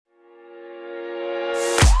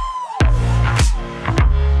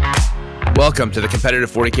Welcome to the Competitive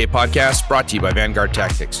 40K podcast brought to you by Vanguard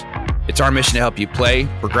Tactics. It's our mission to help you play,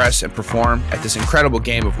 progress, and perform at this incredible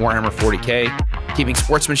game of Warhammer 40K, keeping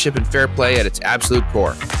sportsmanship and fair play at its absolute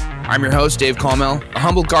core. I'm your host, Dave Colmel, a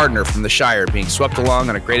humble gardener from the Shire being swept along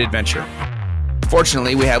on a great adventure.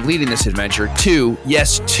 Fortunately, we have leading this adventure two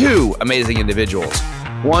amazing individuals.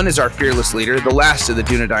 One is our fearless leader, the last of the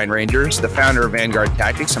Dunedain Rangers, the founder of Vanguard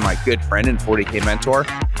Tactics and my good friend and 40K mentor.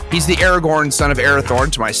 He's the Aragorn, son of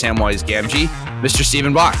Arathorn to my Samwise Gamgee, Mr.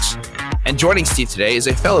 Stephen Box. And joining Steve today is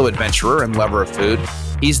a fellow adventurer and lover of food.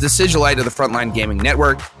 He's the sigilite of the Frontline Gaming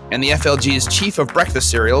Network and the FLG's chief of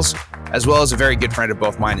breakfast cereals, as well as a very good friend of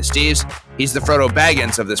both mine and Steve's. He's the Frodo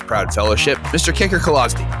Baggins of this proud fellowship, Mr. Kicker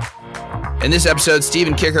Kolosny. In this episode, Steve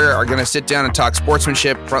and Kicker are going to sit down and talk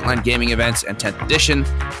sportsmanship, Frontline Gaming events, and 10th edition.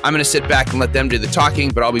 I'm going to sit back and let them do the talking,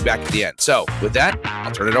 but I'll be back at the end. So with that,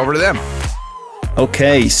 I'll turn it over to them.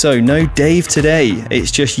 Okay, so no Dave today. It's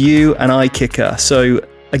just you and I, Kicker. So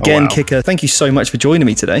again, Kicker, thank you so much for joining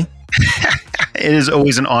me today. It is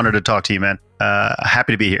always an honor to talk to you, man.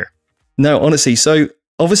 Happy to be here. No, honestly. So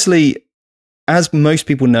obviously, as most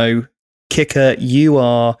people know, Kicker, you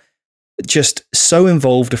are just so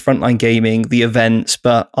involved with Frontline Gaming, the events,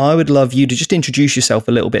 but I would love you to just introduce yourself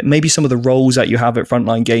a little bit, maybe some of the roles that you have at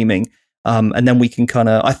Frontline Gaming, and then we can kind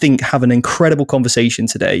of, I think, have an incredible conversation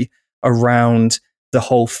today around the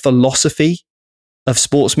whole philosophy of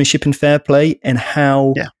sportsmanship and fair play and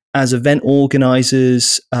how, as event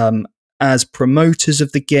organizers, as promoters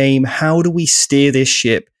of the game, how do we steer this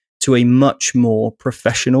ship to a much more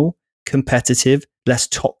professional, competitive, less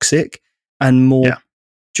toxic, and more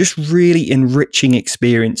just really enriching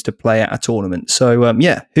experience to play at a tournament. So,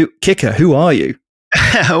 Kicker, who are you?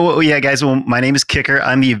 Well, yeah, guys. Well, my name is Kicker.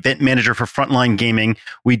 I'm the event manager for Frontline Gaming.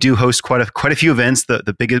 We do host quite a few events.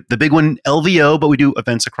 The big one, LVO, but we do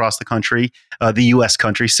events across the country, the US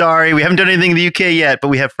country. Sorry, we haven't done anything in the UK yet, but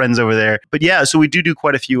we have friends over there. But yeah, so we do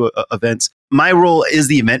quite a few events. My role is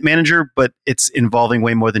the event manager, but it's involving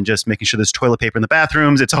way more than just making sure there's toilet paper in the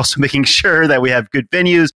bathrooms. It's also making sure that we have good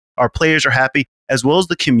venues, our players are happy, as well as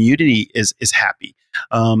the community is happy.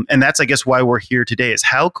 And that's, I guess, why we're here today, is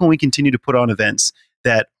how can we continue to put on events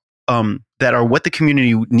that are what the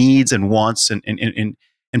community needs and wants, and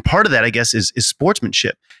part of that, I guess, is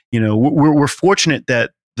sportsmanship. You know, we're fortunate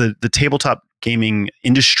that the tabletop gaming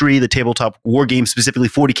industry, the tabletop war game, specifically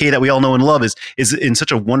 40K that we all know and love, is in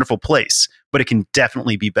such a wonderful place, but it can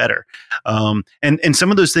definitely be better. And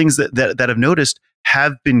some of those things that I've noticed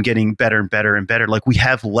have been getting better and better and better. Like, we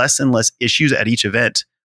have less and less issues at each event,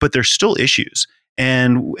 but there's still issues.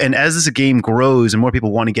 And as this game grows and more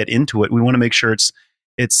people want to get into it, we want to make sure it's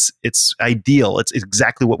ideal. It's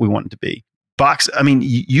exactly what we want it to be. Box, I mean,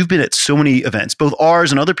 you've been at so many events, both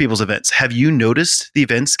ours and other people's events. Have you noticed the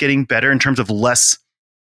events getting better in terms of less,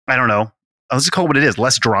 I don't know, let's just call it what it is,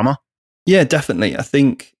 less drama? Yeah, definitely. I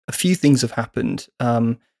think a few things have happened.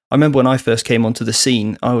 I remember when I first came onto the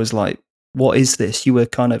scene, I was like, what is this? You were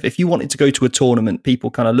kind of, if you wanted to go to a tournament, people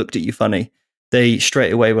kind of looked at you funny. They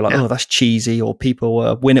straight away were like, oh, that's cheesy, or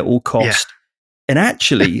people win at all cost. And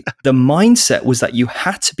actually, the mindset was that you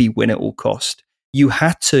had to be win at all cost. You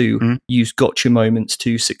had to use gotcha moments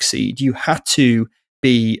to succeed. You had to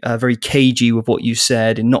be very cagey with what you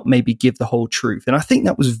said and not maybe give the whole truth. And I think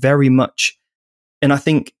that was very much, and I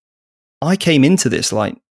think I came into this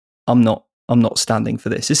like, I'm not standing for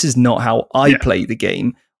this. This is not how I play the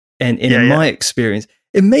game. And in my experience,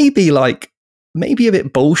 it may be like, maybe a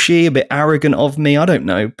bit bullshit, a bit arrogant of me. I don't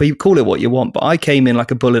know, but you call it what you want. But I came in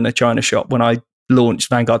like a bull in a china shop when I launched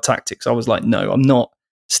Vanguard Tactics. I was like, no, I'm not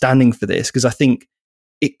standing for this, because I think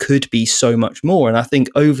it could be so much more. And I think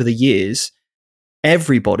over the years,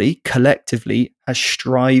 everybody collectively has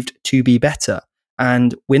strived to be better.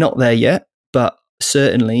 And we're not there yet, but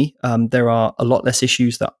certainly there are a lot less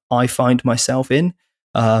issues that I find myself in.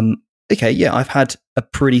 I've had a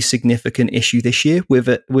pretty significant issue this year with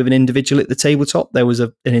an individual at the tabletop. There was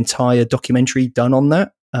an entire documentary done on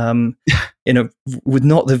that. With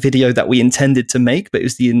not the video that we intended to make, but it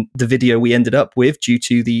was the video we ended up with due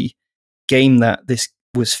to the game that this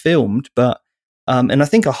was filmed. But and I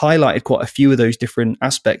think I highlighted quite a few of those different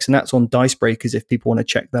aspects, and that's on Dicebreakers. If people want to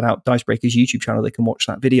check that out, Dicebreakers YouTube channel, they can watch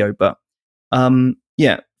that video. But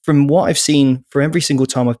from what I've seen, for every single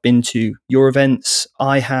time I've been to your events,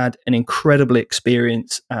 I had an incredible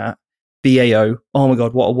experience at BAO. Oh my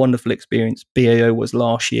God, what a wonderful experience BAO was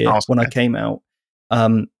last year when I came out.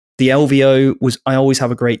 The LVO was, I always have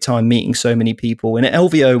a great time meeting so many people. And at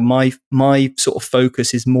LVO, my sort of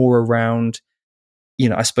focus is more around,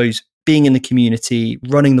 I suppose, being in the community,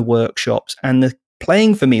 running the workshops, and the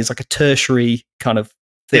playing for me is like a tertiary kind of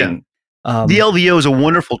thing. The LVO is a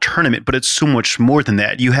wonderful tournament, but it's so much more than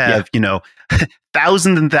that. You have,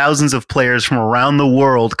 thousands and thousands of players from around the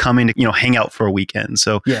world coming to, hang out for a weekend.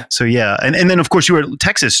 So yeah. And then, of course, you were at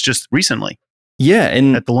Texas just recently. Yeah.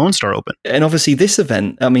 At the Lone Star Open. And obviously this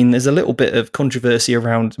event, I mean, there's a little bit of controversy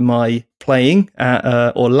around my playing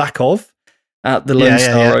or lack of at the Lone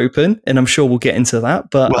Star Open. And I'm sure we'll get into that.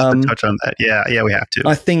 But we'll have to touch on that. Yeah, we have to.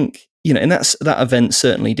 I think, and that event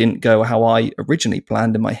certainly didn't go how I originally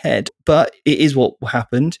planned in my head, but it is what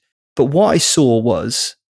happened. But what I saw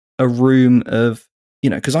was a room of,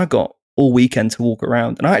 because I got all weekend to walk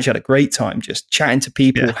around and I actually had a great time just chatting to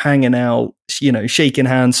people, hanging out, shaking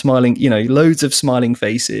hands, smiling, loads of smiling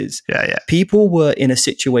faces. Yeah. People were in a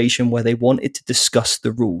situation where they wanted to discuss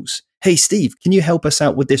the rules. Hey, Steve, can you help us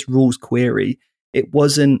out with this rules query? It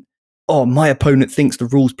wasn't, oh, my opponent thinks the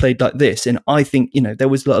rules played like this. And I think, there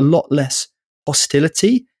was a lot less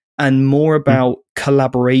hostility and more about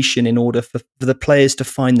collaboration in order for the players to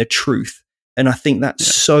find the truth. And I think that's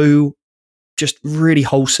so just really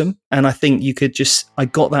wholesome. And I think I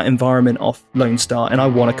got that environment off Lone Star and I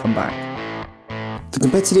want to come back. The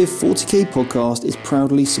Competitive 40k podcast is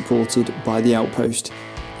proudly supported by The Outpost,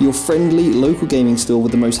 your friendly local gaming store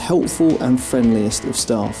with the most helpful and friendliest of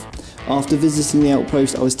staff. After visiting The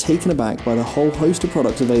Outpost, I was taken aback by the whole host of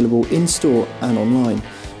products available in-store and online.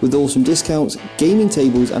 With awesome discounts, gaming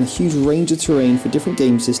tables, and a huge range of terrain for different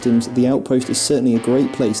game systems, The Outpost is certainly a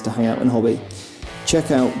great place to hang out and hobby. Check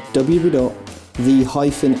out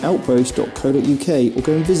www.the-outpost.co.uk or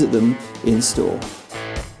go and visit them in-store.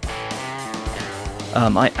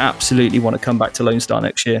 I absolutely want to come back to Lone Star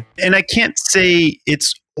next year. And I can't say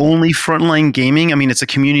it's only Frontline Gaming. I mean, it's a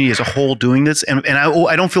community as a whole doing this. And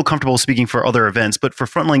I don't feel comfortable speaking for other events, but for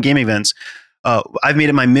Frontline Gaming events, I've made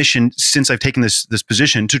it my mission since I've taken this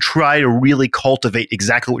position to try to really cultivate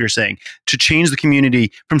exactly what you're saying, to change the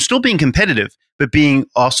community from still being competitive, but being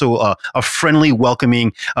also a friendly,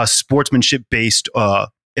 welcoming, sportsmanship-based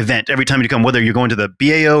event every time you come, whether you're going to the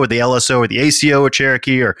BAO or the LSO or the ACO or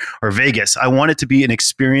Cherokee or Vegas. I want it to be an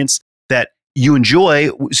experience that you enjoy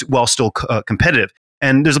while still competitive.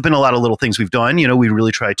 And there's been a lot of little things we've done. We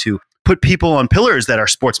really try to put people on pillars that are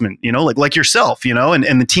sportsmen, like yourself,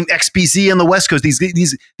 and the Team XBZ on the West Coast,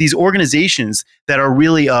 these organizations that are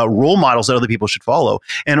really role models that other people should follow.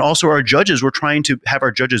 And also our judges, we're trying to have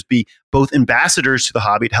our judges be both ambassadors to the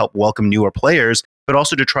hobby to help welcome newer players, but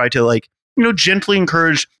also to try to gently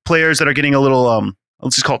encourage players that are getting a little,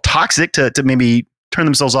 let's just call it toxic to maybe turn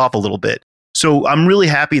themselves off a little bit. So I'm really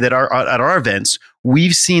happy that at our events,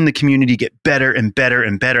 we've seen the community get better and better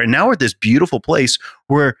and better. And now we're at this beautiful place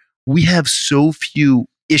where we have so few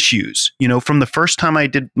issues, from the first time I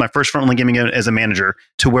did my first Frontline Gaming as a manager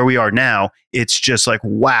to where we are now. It's just like,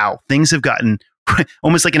 wow, things have gotten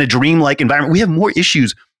almost like in a dreamlike environment. We have more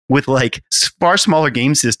issues with far smaller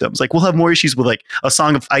game systems. We'll have more issues with A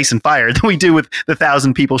Song of Ice and Fire than we do with the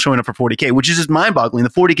 1,000 people showing up for 40K, which is just mind boggling. The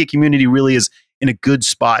 40K community really is in a good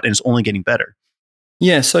spot and it's only getting better.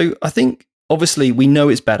 Yeah. So I think obviously we know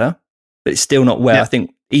it's better, but it's still not where I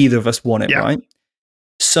think either of us want it, right?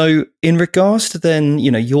 So in regards to then,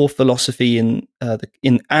 your philosophy in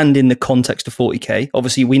the context of 40K,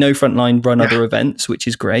 obviously we know Frontline run other events, which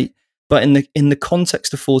is great. But in the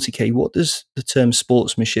context of 40K, what does the term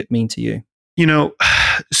sportsmanship mean to you?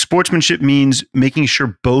 Sportsmanship means making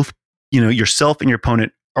sure both, yourself and your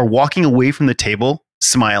opponent are walking away from the table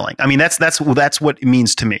smiling. I mean, that's what it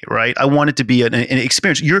means to me, right? I want it to be an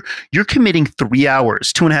experience. You're committing 3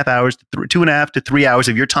 hours, 2.5 hours, 2.5 to 3 hours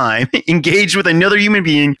of your time engaged with another human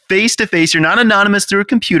being face to face. You're not anonymous through a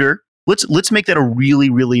computer. Let's make that a really,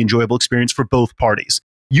 really enjoyable experience for both parties.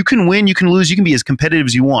 You can win, you can lose, you can be as competitive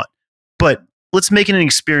as you want, but let's make it an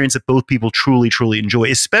experience that both people truly, truly enjoy,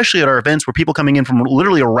 especially at our events where people coming in from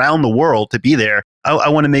literally around the world to be there. I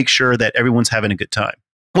want to make sure that everyone's having a good time.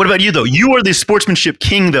 What about you, though? You are the sportsmanship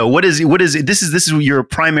king, though. What is this is your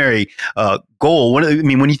primary goal?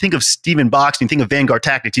 When you think of Stephen Box, and you think of Vanguard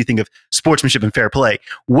Tactics, you think of sportsmanship and fair play.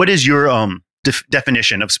 What is your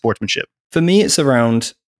definition of sportsmanship? For me, it's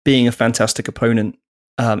around being a fantastic opponent.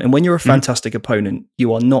 And when you're a fantastic opponent,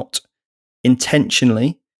 you are not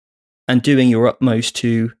intentionally and doing your utmost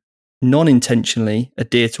to non-intentionally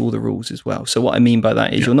adhere to all the rules as well. So what I mean by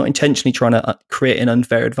that is you're not intentionally trying to create an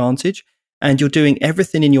unfair advantage, and you're doing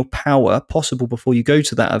everything in your power possible before you go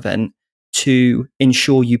to that event to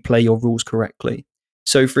ensure you play your rules correctly.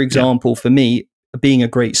 So for example, for me, being a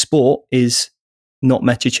great sport is not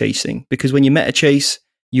meta chasing, because when you meta chase,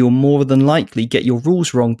 you'll more than likely get your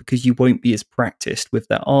rules wrong because you won't be as practiced with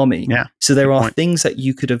that army. Yeah, so there are things that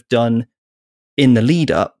you could have done in the lead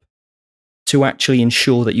up to actually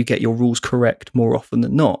ensure that you get your rules correct more often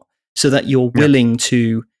than not. so that you're willing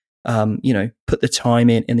to, put the time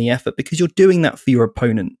in and the effort, because you're doing that for your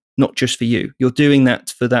opponent, not just for you. You're doing that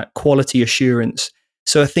for that quality assurance.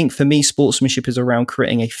 So I think for me, sportsmanship is around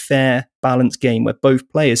creating a fair, balanced game where both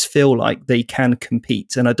players feel like they can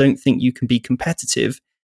compete. And I don't think you can be competitive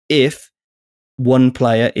if one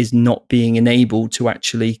player is not being enabled to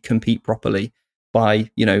actually compete properly by,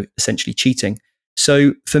 essentially cheating.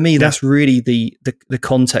 So for me, that's really the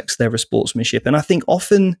context there of sportsmanship. And I think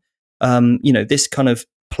often, this kind of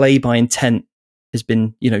play by intent has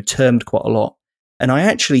been, termed quite a lot. And I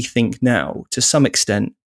actually think now, to some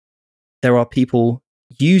extent, there are people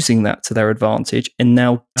using that to their advantage and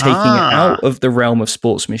now taking it out of the realm of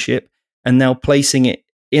sportsmanship and now placing it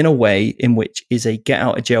in a way in which is a get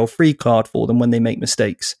out of jail free card for them when they make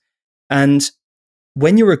mistakes. And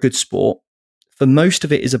when you're a good sport, for most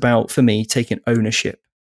of it is about, for me, taking ownership.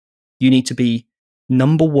 You need to be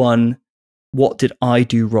number one. What did I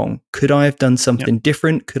do wrong? Could I have done something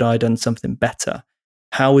different? Could I have done something better?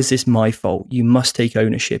 How is this my fault? You must take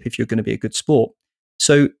ownership if you're going to be a good sport.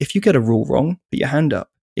 So if you get a rule wrong, put your hand up.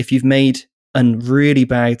 If you've made a really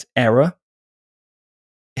bad error,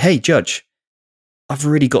 hey, judge, I've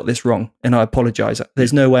really got this wrong and I apologize.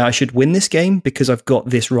 There's no way I should win this game because I've got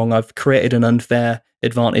this wrong. I've created an unfair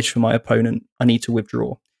advantage for my opponent. I need to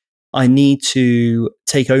withdraw. I need to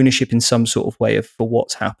take ownership in some sort of way for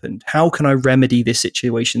what's happened. How can I remedy this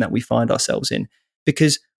situation that we find ourselves in?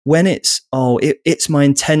 Because when it's my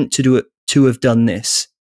intent to do it, to have done this,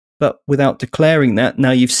 but without declaring that,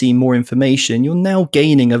 now you've seen more information, you're now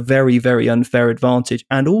gaining a very, very unfair advantage.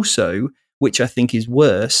 And also, which I think is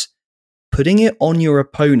worse, putting it on your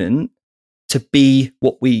opponent to be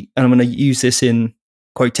and I'm going to use this in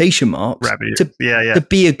quotation marks, to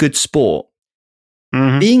be a good sport.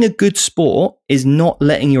 Mm-hmm. Being a good sport is not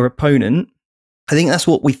letting your opponent, I think that's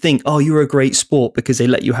what we think, you're a great sport because they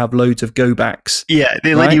let you have loads of go backs. Yeah,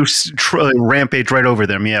 they let you rampage right over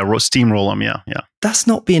them. Yeah, steamroll them. Yeah. That's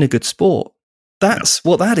not being a good sport. That's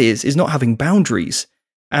what that is not having boundaries.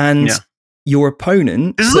 And your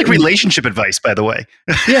opponent... This is like relationship advice, by the way.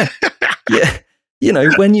 Yeah.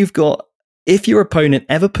 When if your opponent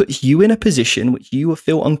ever puts you in a position which you will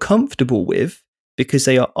feel uncomfortable with because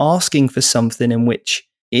they are asking for something in which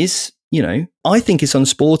is, I think it's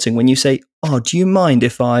unsporting when you say, do you mind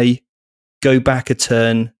if I go back a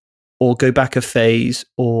turn or go back a phase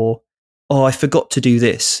or, I forgot to do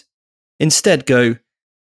this. Instead go,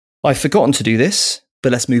 I've forgotten to do this,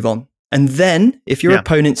 but let's move on. And then if your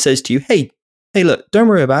opponent says to you, hey, look, don't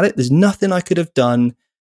worry about it. There's nothing I could have done.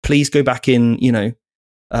 Please go back in,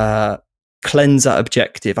 cleanse that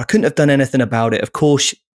objective. I couldn't have done anything about it. Of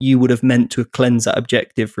course, you would have meant to cleanse that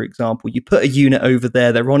objective, for example. You put a unit over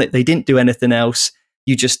there, they're on it, they didn't do anything else.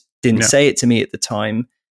 You just didn't say it to me at the time.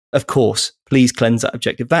 Of course, please cleanse that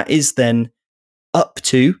objective. That is then up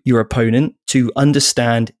to your opponent to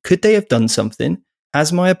understand, could they have done something?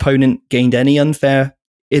 Has my opponent gained any unfair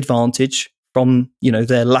advantage from,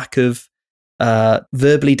 their lack of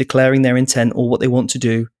verbally declaring their intent or what they want to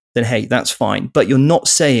do? Then, hey, that's fine. But you're not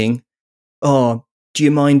saying, do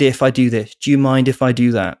you mind if I do this? Do you mind if I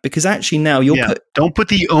do that? Because actually now don't put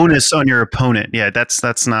the onus on your opponent. Yeah, that's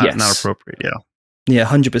not appropriate. Yeah. Yeah,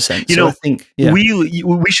 100%. I think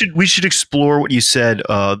we should explore what you said.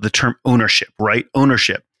 The term ownership, right?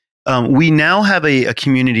 Ownership. We now have a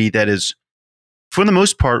community that is, for the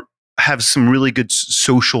most part, have some really good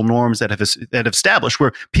social norms that have established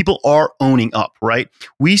where people are owning up. Right?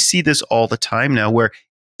 We see this all the time now, where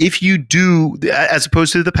if you do, as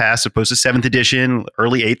opposed to the past, opposed to 7th edition,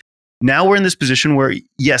 early 8th, now we're in this position where,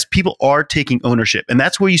 yes, people are taking ownership. And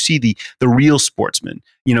that's where you see the real sportsmen,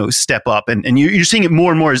 step up. And you're seeing it more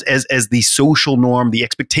and more as the social norm, the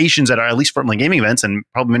expectations at at least Frontline Gaming events and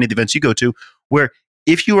probably many of the events you go to, where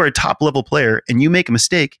if you are a top level player and you make a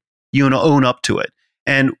mistake, you own up to it.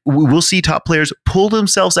 And we'll see top players pull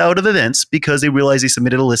themselves out of events because they realize they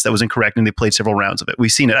submitted a list that was incorrect and they played several rounds of it.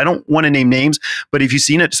 We've seen it. I don't want to name names, but if you've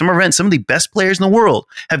seen it, some events, some of the best players in the world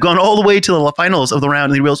have gone all the way to the finals of the round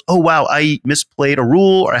and they realize, oh, wow, I misplayed a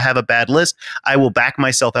rule or I have a bad list. I will back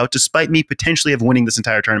myself out despite me potentially have winning this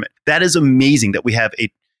entire tournament. That is amazing that we have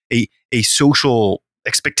a social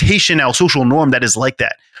expectation now, social norm that is like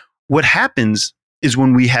that. What happens is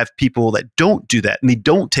when we have people that don't do that and they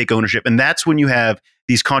don't take ownership. And that's when you have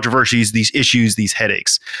these controversies, these issues, these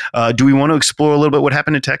headaches. Do we want to explore a little bit what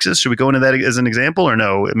happened in Texas? Should we go into that as an example or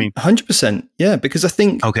no? I mean, 100%. Yeah, because I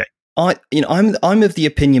think I'm of the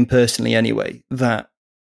opinion personally anyway, that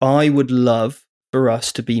I would love for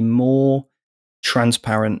us to be more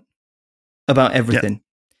transparent about everything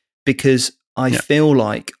because I feel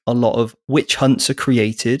like a lot of witch hunts are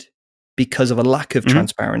created because of a lack of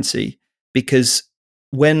transparency. Because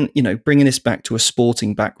when, bringing this back to a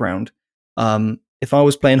sporting background, if I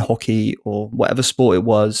was playing hockey or whatever sport it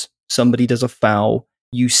was, somebody does a foul,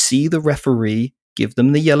 you see the referee give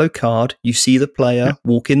them the yellow card, you see the player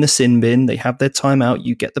walk in the sin bin, they have their timeout,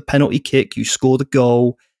 you get the penalty kick, you score the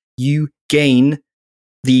goal, you gain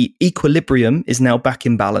the equilibrium is now back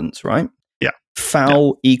in balance, right? Yeah.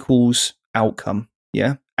 Foul equals outcome.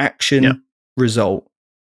 Yeah. Action, result.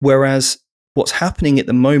 Whereas what's happening at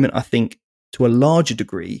the moment, I think, to a larger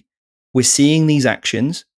degree, we're seeing these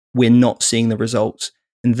actions, we're not seeing the results.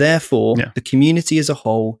 And therefore, the community as a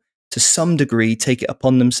whole, to some degree, take it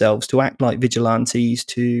upon themselves to act like vigilantes,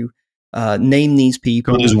 to name these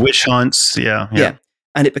people. Those witch hunts. Yeah.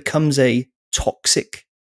 And it becomes a toxic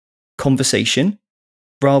conversation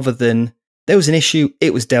rather than there was an issue,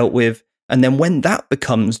 it was dealt with. And then when that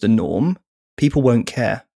becomes the norm, people won't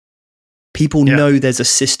care. People know there's a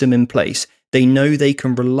system in place. They know they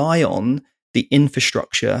can rely on the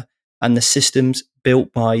infrastructure and the systems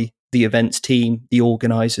built by the events team, the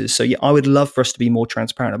organizers. So I would love for us to be more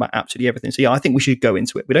transparent about absolutely everything. So I think we should go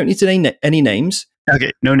into it. We don't need to name any names.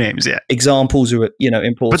 Okay, no names, Examples are,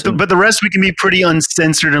 important. But the rest we can be pretty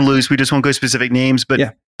uncensored and loose. We just won't go specific names.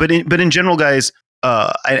 But in general, guys,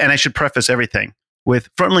 and I should preface everything with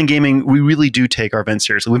Frontline Gaming, we really do take our events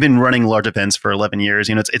seriously. We've been running large events for 11 years.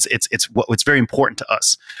 It's very important to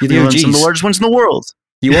us. You're the OGs. Some of the largest ones in the world.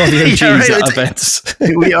 You are the OGs at events.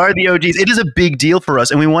 We are the OGs. It is a big deal for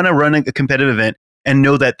us, and we want to run a competitive event and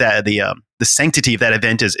know that the sanctity of that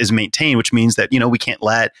event is maintained, which means that we can't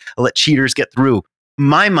let cheaters get through.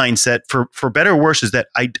 My mindset, for better or worse, is that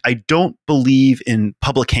I don't believe in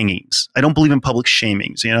public hangings. I don't believe in public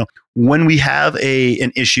shamings. When we have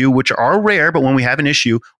an issue, which are rare, but when we have an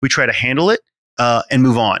issue, we try to handle it and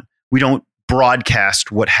move on. We don't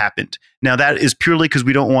broadcast what happened. Now, that is purely because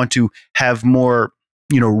we don't want to have more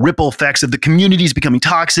ripple effects of the communities becoming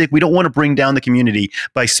toxic. We don't want to bring down the community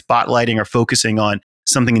by spotlighting or focusing on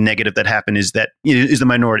something negative that happened is the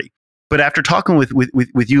minority. But after talking with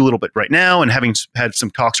you a little bit right now and having had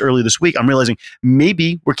some talks earlier this week, I'm realizing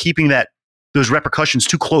maybe we're keeping those repercussions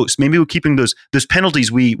too close. Maybe we're keeping those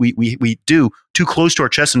penalties we do too close to our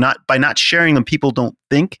chest, and by not sharing them, people don't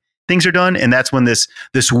think things are done. And that's when this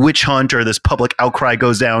witch hunt or this public outcry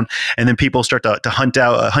goes down, and then people start to hunt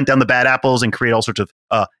down the bad apples and create all sorts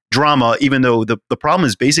of drama, even though the problem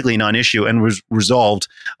is basically a non-issue and was resolved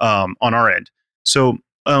on our end. So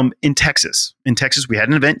in Texas, we had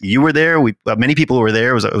an event. You were there. Many people were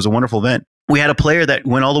there. It was a wonderful event. We had a player that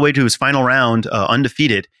went all the way to his final round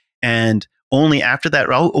undefeated, and only after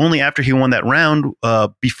he won that round,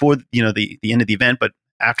 before the end of the event, but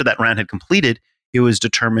after that round had completed, it was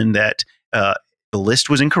determined that the list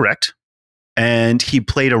was incorrect, and he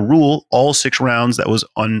played a rule all 6 rounds that was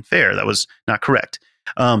unfair. That was not correct.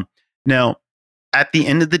 Now, at the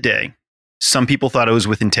end of the day, some people thought it was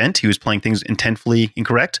with intent. He was playing things intentfully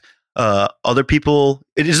incorrect. Other people,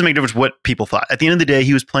 it doesn't make a difference what people thought. At the end of the day,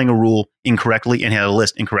 he was playing a rule incorrectly and had a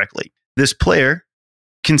list incorrectly. This player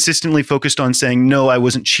consistently focused on saying, no, I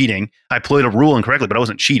wasn't cheating. I played a rule incorrectly, but I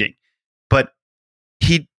wasn't cheating. But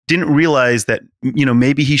he didn't realize that,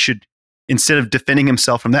 maybe he should, instead of defending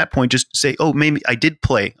himself from that point, just say, oh, maybe I did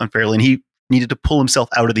play unfairly. And he needed to pull himself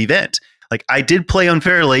out of the event. Like, I did play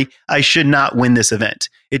unfairly. I should not win this event.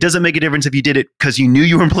 It doesn't make a difference if you did it because you knew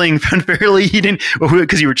you weren't playing unfairly, or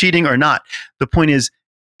because you were cheating or not. The point is,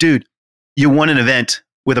 dude, you won an event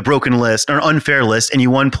with a broken list or an unfair list, and you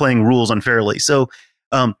won playing rules unfairly. So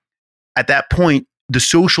at that point, the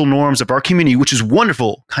social norms of our community, which is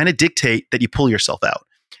wonderful, kind of dictate that you pull yourself out.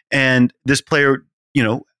 And this player,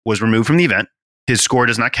 was removed from the event. His score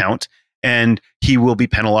does not count, and he will be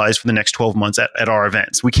penalized for the next 12 months at our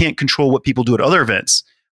events. We can't control what people do at other events,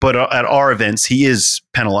 but at our events, he is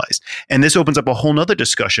penalized. And this opens up a whole nother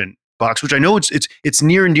discussion box, which I know it's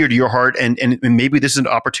near and dear to your heart, and maybe this is an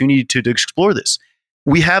opportunity to explore this.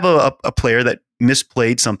 We have a player that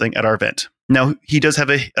misplayed something at our event. Now, he does have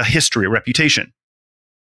a history, a reputation.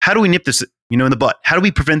 How do we nip this, in the butt? How do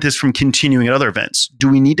we prevent this from continuing at other events? Do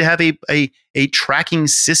we need to have a tracking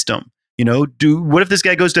system? What if this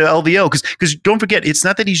guy goes to LVO? Because don't forget, it's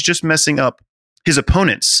not that he's just messing up his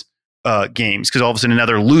opponent's games, because all of a sudden now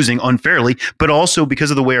they're losing unfairly, but also because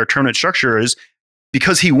of the way our tournament structure is,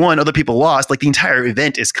 because he won, other people lost. Like, the entire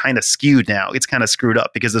event is kind of skewed now. It's kind of screwed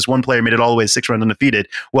up because this one player made it all the way to 6 rounds undefeated,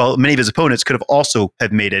 while many of his opponents could have also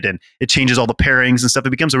have made it, and it changes all the pairings and stuff.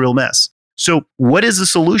 It becomes a real mess. So what is the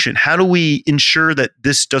solution? How do we ensure that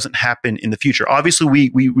this doesn't happen in the future? Obviously,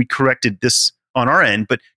 we corrected this on our end,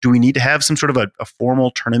 but do we need to have some sort of a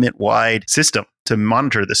formal tournament-wide system to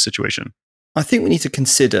monitor this situation? I think we need to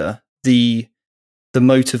consider the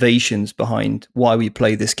motivations behind why we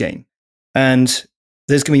play this game. And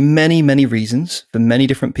there's going to be many, many reasons for many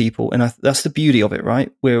different people. And that's the beauty of it,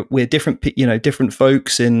 right? We're different, different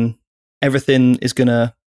folks, and everything is going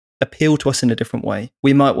to appeal to us in a different way.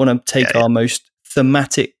 We might want to take our most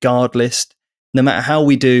thematic guard list. No matter how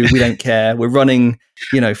we do, we don't care. We're running,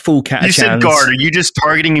 full catachans. You said guard. Are you just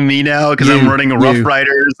targeting me now because I'm running a Rough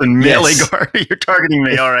Riders and melee guard? You're targeting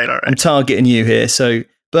me. All right. I'm targeting you here. So,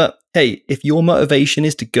 but hey, if your motivation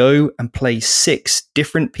is to go and play 6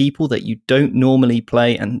 different people that you don't normally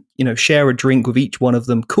play and, share a drink with each one of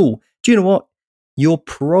them, cool. Do you know what? You're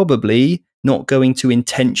probably not going to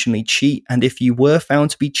intentionally cheat. And if you were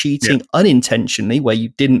found to be cheating unintentionally, where you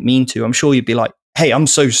didn't mean to, I'm sure you'd be like, hey, I'm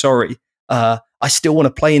so sorry. I still want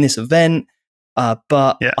to play in this event,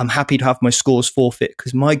 but I'm happy to have my scores forfeit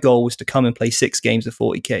because my goal was to come and play 6 games of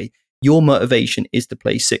 40k. Your motivation is to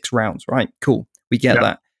play 6 rounds, right? Cool. We get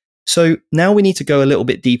that. So now we need to go a little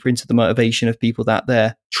bit deeper into the motivation of people that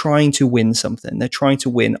they're trying to win something. They're trying to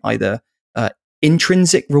win either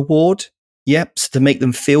intrinsic reward, so to make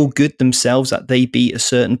them feel good themselves that they beat a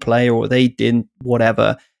certain player or they did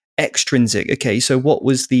whatever. Extrinsic. Okay, so what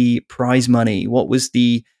was the prize money? What was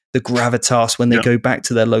the gravitas when they go back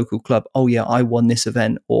to their local club? Oh yeah, I won this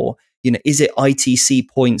event. Or, is it ITC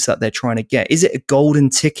points that they're trying to get? Is it a golden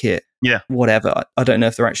ticket? Yeah. Whatever. I don't know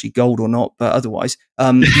if they're actually gold or not, but otherwise,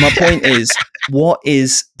 my point is, what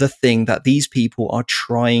is the thing that these people are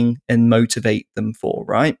trying and motivate them for,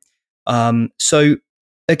 right? So,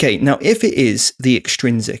 okay, now if it is the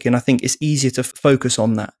extrinsic, and I think it's easier to focus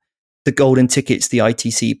on that, the golden tickets, the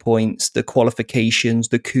ITC points, the qualifications,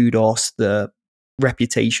 the kudos, the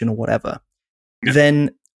reputation or whatever, then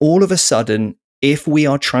all of a sudden, if we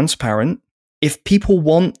are transparent, if people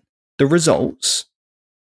want the results,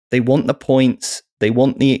 they want the points, they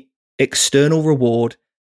want the external reward,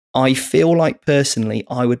 I feel like personally,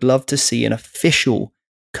 I would love to see an official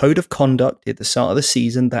code of conduct at the start of the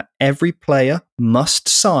season that every player must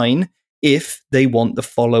sign if they want the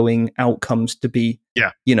following outcomes to be,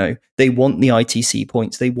 they want the ITC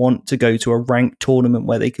points, they want to go to a ranked tournament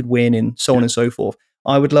where they could win and so on and so forth.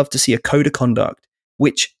 I would love to see a code of conduct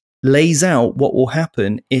which lays out what will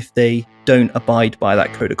happen if they don't abide by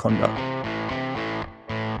that code of conduct.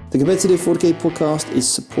 The Competitive 40k podcast is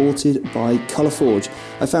supported by Colourforge.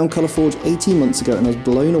 I found Colourforge 18 months ago and I was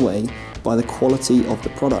blown away by the quality of the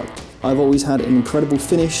product. I've always had an incredible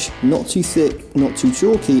finish, not too thick, not too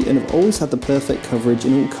chalky, and have always had the perfect coverage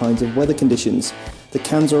in all kinds of weather conditions. The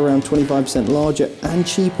cans are around 25% larger and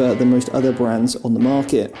cheaper than most other brands on the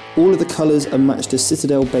market. All of the colours are matched to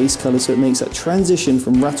Citadel base colours, so it makes that transition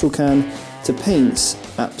from rattle can to paints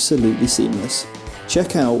absolutely seamless.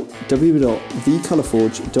 Check out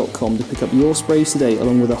www.thecolourforge.com to pick up your sprays today,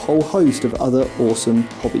 along with a whole host of other awesome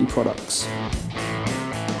hobby products.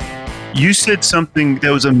 You said something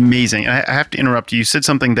that was amazing. I have to interrupt you. You said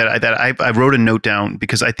something that I wrote a note down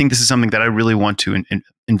because I think this is something that I really want to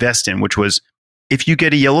invest in, which was if you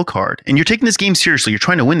get a yellow card and you're taking this game seriously, you're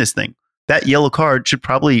trying to win this thing, that yellow card should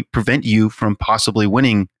probably prevent you from possibly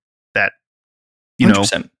winning that,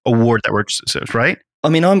 100%. Award that works, right? I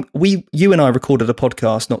mean, you and I recorded a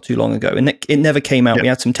podcast not too long ago, and it never came out. Yep. We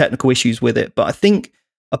had some technical issues with it, but I think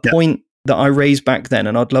a point that I raised back then,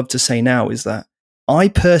 and I'd love to say now, is that I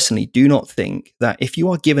personally do not think that if you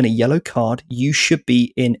are given a yellow card, you should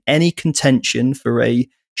be in any contention for a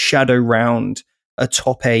shadow round, a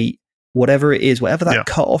top 8, whatever it is, whatever that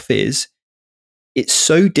cutoff is. It's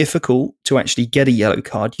so difficult to actually get a yellow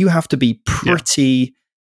card. You have to be pretty,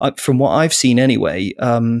 from what I've seen anyway,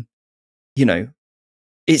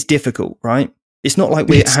 it's difficult, right? It's not like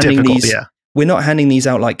we're not handing these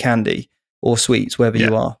out like candy or sweets, wherever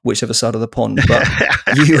you are, whichever side of the pond. But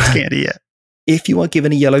it's candy, if you are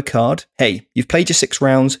given a yellow card, hey, you've played your 6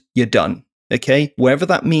 rounds, you're done. Okay? Wherever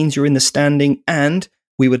that means you're in the standing, and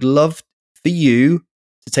we would love for you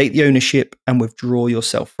to take the ownership and withdraw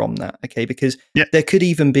yourself from that. Okay? Because there could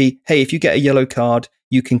even be, hey, if you get a yellow card,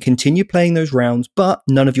 you can continue playing those rounds, but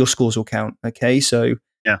none of your scores will count. Okay? So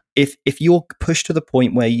if you're pushed to the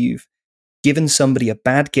point where you've given somebody a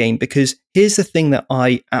bad game, because here's the thing that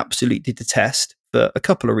I absolutely detest for a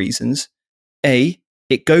couple of reasons. A,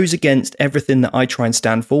 it goes against everything that I try and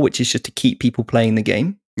stand for, which is just to keep people playing the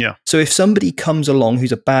game. Yeah. So if somebody comes along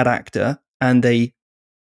who's a bad actor and they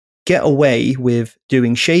get away with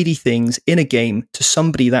doing shady things in a game to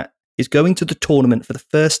somebody that is going to the tournament for the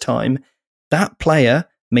first time, that player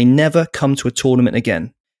may never come to a tournament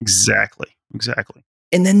again. Exactly.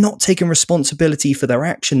 And they're not taking responsibility for their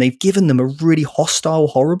action. They've given them a really hostile,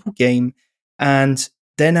 horrible game. And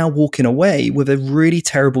they're now walking away with a really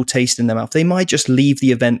terrible taste in their mouth. They might just leave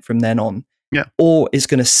the event from then on, or it's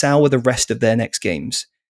going to sour the rest of their next games.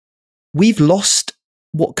 We've lost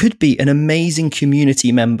what could be an amazing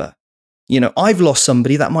community member. I've lost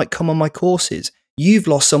somebody that might come on my courses. You've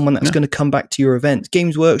lost someone that's going to come back to your events.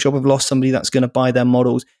 Games Workshop have lost somebody that's going to buy their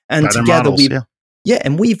models. And together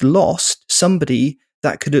we've lost somebody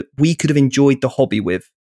that we could have enjoyed the hobby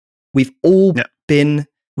with. We've all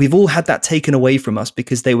had that taken away from us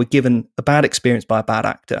because they were given a bad experience by a bad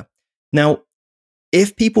actor. Now,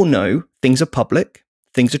 if people know things are public,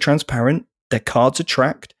 things are transparent, their cards are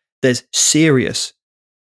tracked, there's serious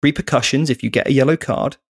repercussions if you get a yellow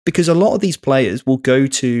card, because a lot of these players will go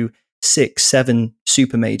to 6, 7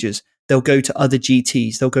 super majors. They'll go to other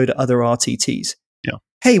GTs. They'll go to other RTTs. Yeah.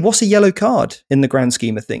 Hey, what's a yellow card in the grand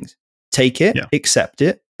scheme of things? Take it, accept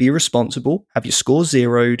it, be responsible, have your score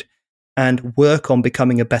zeroed, and work on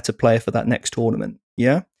becoming a better player for that next tournament.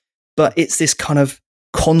 Yeah. But it's this kind of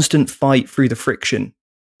constant fight through the friction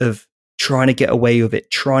of trying to get away with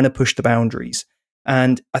it, trying to push the boundaries.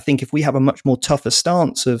 And I think if we have a much more tougher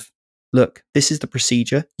stance of, look, this is the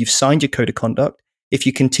procedure. You've signed your code of conduct. If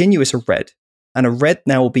you continue, it's a red. And a red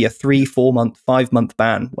now will be a 3, 4 month, 5 month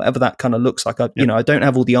ban, whatever that kind of looks like. I don't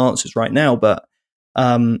have all the answers right now, but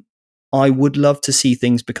I would love to see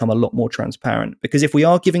things become a lot more transparent. Because if we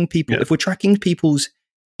are giving people, if we're tracking people's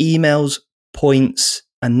emails, points,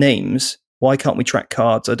 and names, why can't we track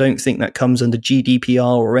cards? I don't think that comes under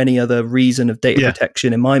GDPR or any other reason of data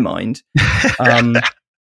protection in my mind.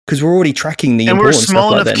 Because we're already tracking the important stuff. And we're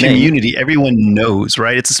a small enough community. Everyone knows,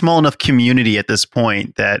 right? It's a small enough community at this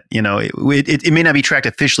point that, it may not be tracked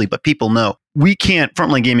officially, but people know.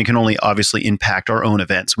 Frontline Gaming can only obviously impact our own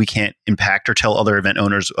events. We can't impact or tell other event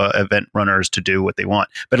owners, event runners to do what they want.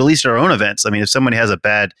 But at least our own events, if somebody has a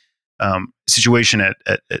bad situation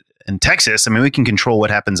in Texas, we can control what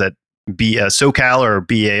happens at SoCal or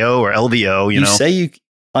BAO or LVO,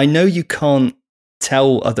 I know you can't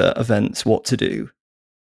tell other events what to do.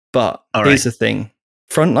 But here's the thing.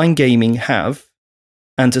 Frontline Gaming have,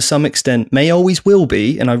 and to some extent may always will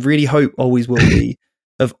be, and I really hope always will be,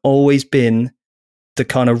 have always been the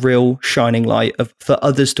kind of real shining light for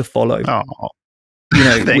others to follow. Oh,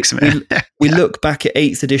 thanks, man. We look back at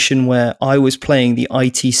 8th edition where I was playing the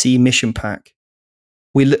ITC mission pack.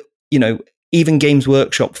 Even Games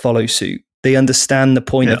Workshop follow suit. They understand the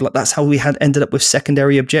point of that's how we ended up with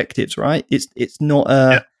secondary objectives, right? It's not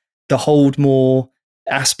the hold more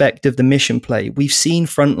aspect of the mission play. We've seen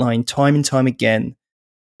Frontline time and time again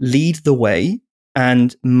lead the way,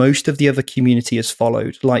 and most of the other community has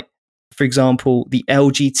followed. Like, for example, the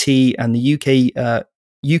LGT and the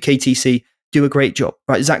UKTC do a great job,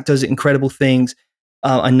 right? Zach does incredible things.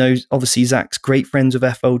 I know, obviously, Zach's great friends with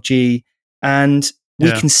FLG, and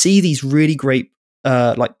we can see these really great,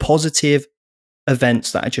 positive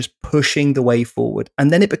events that are just pushing the way forward.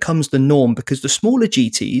 And then it becomes the norm, because the smaller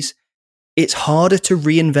GTs, it's harder to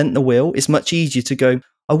reinvent the wheel. It's much easier to go,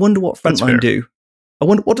 I wonder what Frontline do. I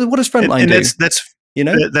wonder, what does Frontline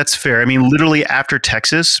do? That's fair. Literally after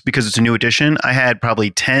Texas, because it's a new edition, I had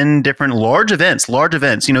probably 10 different large events,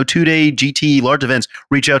 2-day GT large events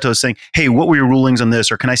reach out to us saying, hey, what were your rulings on this?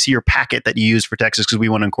 Or can I see your packet that you used for Texas? Because we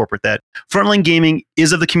want to incorporate that. Frontline Gaming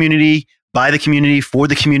is of the community, by the community, for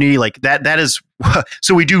the community. That is,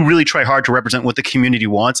 so we do really try hard to represent what the community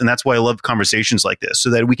wants. And that's why I love conversations like this, so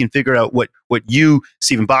that we can figure out what you,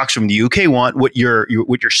 Stephen Box from the UK, want, what your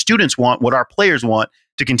students want, what our players want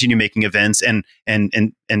to continue making events and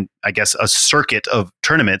I guess a circuit of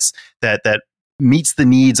tournaments that meets the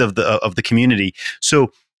needs of the community.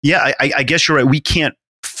 So I guess you're right. We can't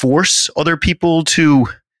force other people to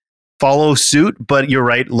follow suit, but you're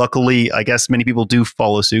right. Luckily, I guess many people do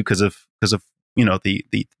follow suit because of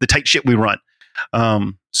the tight ship we run.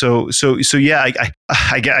 So yeah,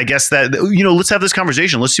 I guess that, let's have this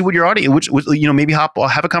conversation. Let's see what your audience, maybe have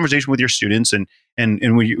a conversation with your students and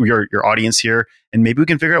with your audience here, and maybe we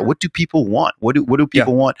can figure out, what do people want? What do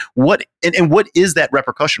people want? What is that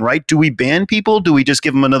repercussion, right? Do we ban people? Do we just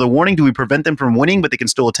give them another warning? Do we prevent them from winning, but they can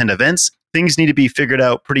still attend events? Things need to be figured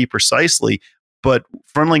out pretty precisely. But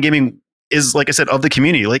Frontline Gaming is, like I said, of the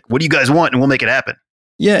community. Like, what do you guys want? And we'll make it happen.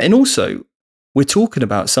 Yeah, and also, we're talking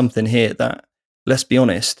about something here that, let's be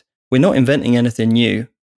honest, we're not inventing anything new.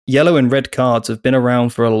 Yellow and red cards have been around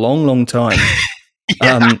for a long, long time.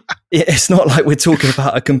 It's not like we're talking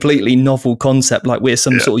about a completely novel concept, like we're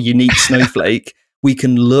some sort of unique snowflake. We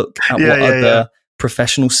can look at what other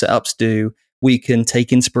professional setups do. We can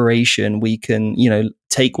take inspiration. We can,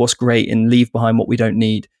 take what's great and leave behind what we don't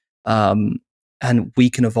need. And we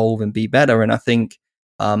can evolve and be better. And I think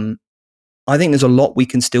there's a lot we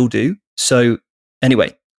can still do. So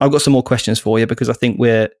Anyway, I've got some more questions for you because I think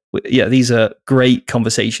these are great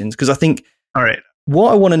conversations. Because I think All right.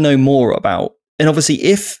 what I want to know more about, and obviously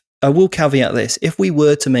if I will caveat this, if we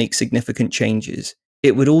were to make significant changes,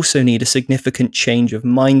 it would also need a significant change of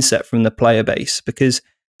mindset from the player base, because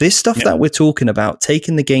this stuff that we're talking about,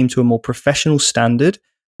 taking the game to a more professional standard,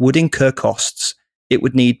 would incur costs. It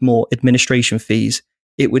would need more administration fees.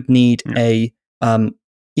 It would need and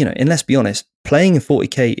let's be honest, playing in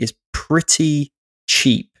 40K is pretty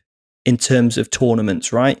cheap in terms of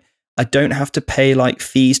tournaments, right? I don't have to pay like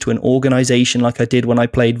fees to an organization like I did when I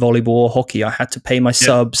played volleyball or hockey. I had to pay my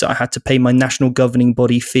subs. I had to pay my national governing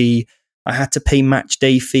body fee. I had to pay match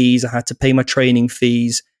day fees. I had to pay my training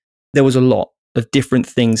fees. There was a lot of different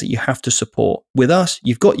things that you have to support. With us,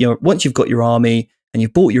 once you've got your army and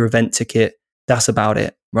you've bought your event ticket, that's about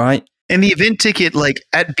it, right? And the event ticket, like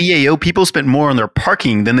at BAO, people spent more on their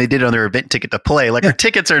parking than they did on their event ticket to play. Like our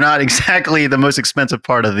tickets are not exactly the most expensive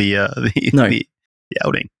part of the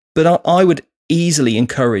outing. But I would easily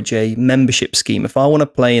encourage a membership scheme. If I want to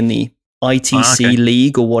play in the ITC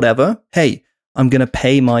league or whatever, hey, I'm going to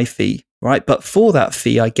pay my fee, right? But for that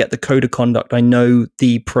fee, I get the code of conduct. I know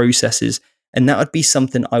the processes. And that would be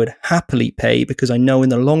something I would happily pay because I know in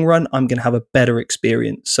the long run, I'm going to have a better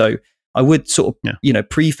experience. So I would sort of,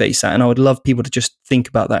 preface that. And I would love people to just think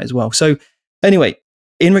about that as well. So anyway,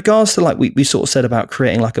 in regards to like we sort of said about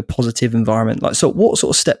creating like a positive environment, like, so what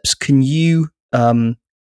sort of steps can you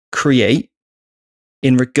create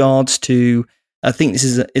in regards to, I think this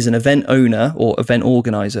is an event owner or event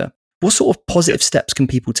organizer. What sort of positive steps can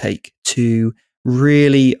people take to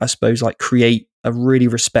really, I suppose, like create a really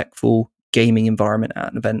respectful gaming environment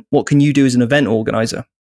at an event? What can you do as an event organizer?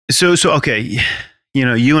 So okay,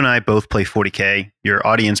 you and I both play 40K. Your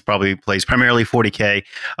audience probably plays primarily 40K,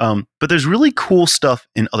 but there's really cool stuff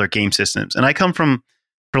in other game systems. And I come from,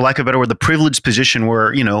 for lack of a better word, the privileged position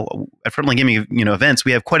where, at Frontline Gaming, events,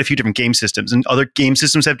 we have quite a few different game systems, and other game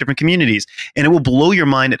systems have different communities. And it will blow your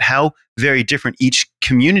mind at how very different each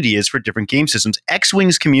community is for different game systems.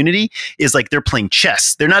 X-Wing's community is like they're playing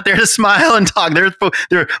chess. They're not there to smile and talk.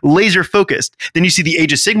 They're laser focused. Then you see the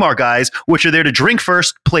Age of Sigmar guys, which are there to drink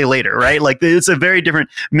first, play later, right? Like it's a very different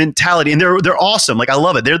mentality, and they're awesome. Like I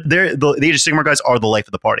love it. The Age of Sigmar guys are the life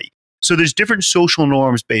of the party. So there's different social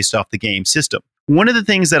norms based off the game system. One of the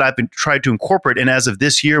things that I've been trying to incorporate, and as of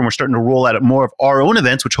this year, and we're starting to roll out more of our own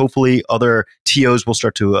events, which hopefully other TOs will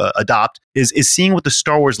start to adopt, is seeing what the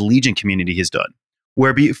Star Wars Legion community has done.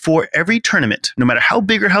 Where before every tournament, no matter how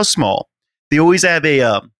big or how small, they always have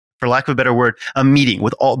for lack of a better word, a meeting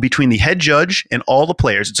between the head judge and all the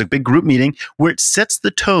players. It's a big group meeting where it sets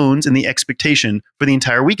the tones and the expectation for the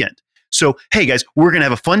entire weekend. So, hey guys, we're going to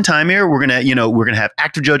have a fun time here. We're going to have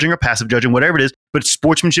active judging or passive judging, whatever it is, but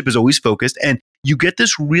sportsmanship is always focused. And you get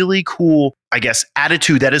this really cool, I guess,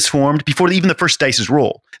 attitude that is formed before even the first dice is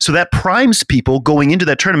rolled. So that primes people going into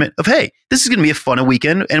that tournament of, hey, this is going to be a fun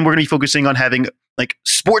weekend, and we're going to be focusing on having like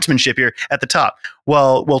sportsmanship here at the top.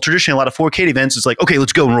 Well, traditionally a lot of 4K events is like, okay,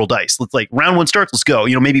 let's go and roll dice. Let's like round one starts, let's go.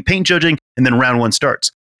 Maybe paint judging, and then round one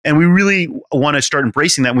starts. And we really want to start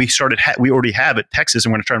embracing that. We already have at Texas,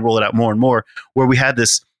 and we're going to try and roll it out more and more, where we had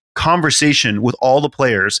this conversation with all the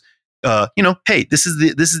players. Hey, this is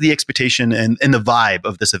the expectation and the vibe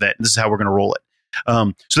of this event. This is how we're going to roll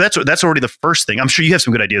it. So that's already the first thing. I'm sure you have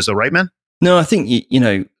some good ideas, though, right, man? No, I think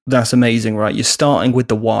that's amazing, right? You're starting with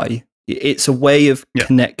the why. It's a way of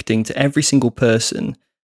connecting to every single person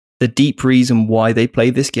the deep reason why they play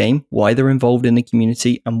this game, why they're involved in the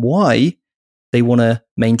community, and why they want to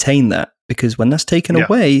maintain that. Because when that's taken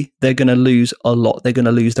away, they're going to lose a lot. They're going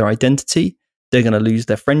to lose their identity. They're going to lose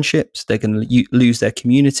their friendships. They're going to lose their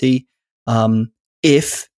community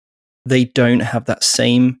if they don't have that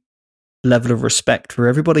same level of respect for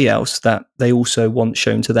everybody else that they also want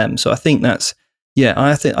shown to them. So I think that's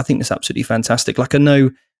I think that's absolutely fantastic. Like I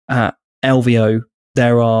know at LVO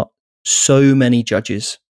there are so many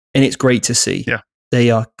judges, and it's great to see. Yeah, they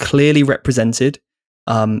are clearly represented.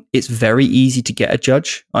 It's very easy to get a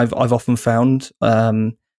judge. I've often found.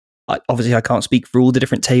 Obviously, I can't speak for all the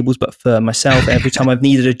different tables, but for myself, every time I've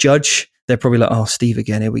needed a judge, they're probably like, "Oh, Steve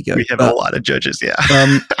again. Here we go." We have a lot of judges,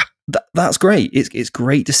 that's great. It's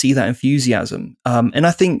great to see that enthusiasm, and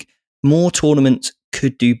I think more tournaments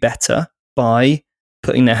could do better by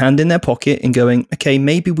putting their hand in their pocket and going, "Okay,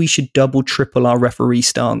 maybe we should double, triple our referee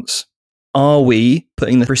stance." Are we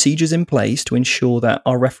putting the procedures in place to ensure that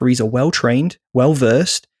our referees are well trained, well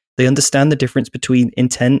versed? They understand the difference between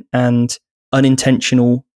intent and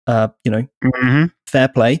unintentional, fair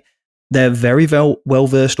play. They're very well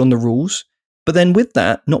versed on the rules. But then with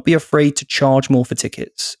that, not be afraid to charge more for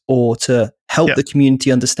tickets or to help the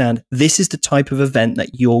community understand this is the type of event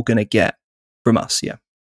that you're going to get from us. Yeah.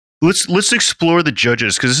 Let's explore the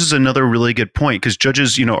judges, because this is another really good point, because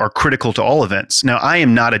judges, are critical to all events. Now, I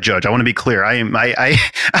am not a judge. I want to be clear. I'm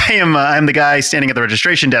the guy standing at the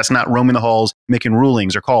registration desk, not roaming the halls, making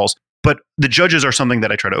rulings or calls. But the judges are something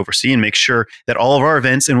that I try to oversee and make sure that all of our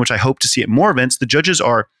events, in which I hope to see at more events, the judges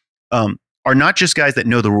are not just guys that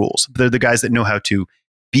know the rules. They're the guys that know how to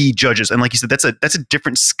be judges. And like you said, that's a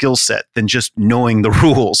different skill set than just knowing the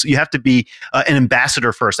rules. You have to be an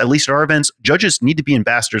ambassador first. At least at our events, judges need to be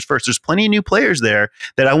ambassadors first. There's plenty of new players there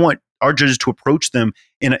that I want our judges to approach them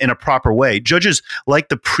in a proper way. Judges, like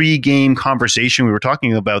the pre-game conversation we were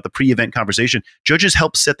talking about, the pre-event conversation, judges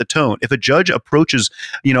help set the tone. If a judge approaches,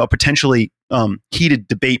 a potentially heated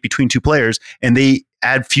debate between two players and they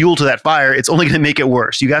add fuel to that fire, it's only going to make it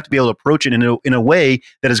worse. You have to be able to approach it in a way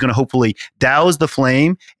that is going to hopefully douse the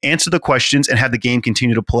flame, answer the questions, and have the game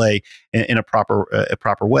continue to play in a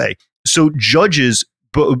proper way. So judges,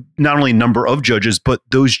 but not only number of judges, but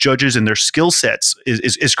those judges and their skill sets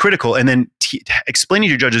is critical. And then explaining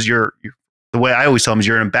to your judges, the way I always tell them is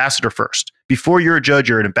you're an ambassador first. Before you're a judge,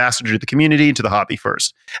 you're an ambassador to the community and to the hobby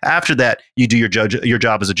first. After that, you do your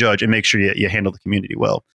job as a judge and make sure you handle the community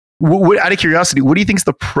well. Out of curiosity, what do you think is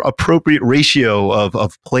the appropriate ratio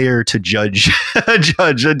of player to judge?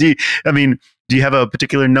 Do you have a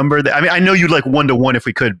particular number? I know you'd like 1-to-1 if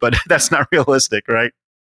we could, but that's not realistic, right?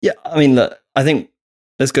 Yeah, look, I think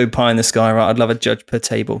let's go pie in the sky, right? I'd love a judge per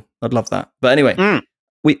table. I'd love that. But anyway,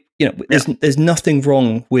 there's nothing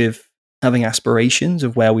wrong with having aspirations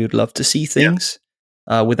of where we would love to see things.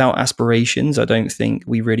 Without aspirations, I don't think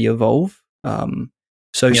we really evolve.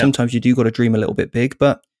 So sometimes you do got to dream a little bit big,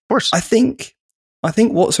 but of course. I think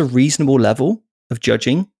what's a reasonable level of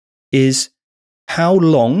judging is how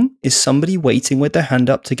long is somebody waiting with their hand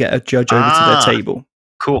up to get a judge over to their table.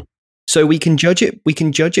 Cool. So we can judge it. We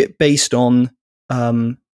can judge it based on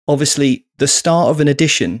obviously the start of an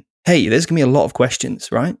edition. Hey, there's gonna be a lot of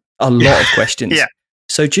questions, right? A lot of questions. Yeah.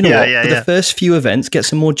 So do you know what? For the first few events, get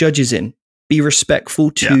some more judges in. Be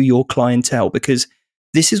respectful to your clientele, because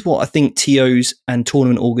this is what I think TOs and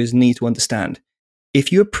tournament augurs need to understand.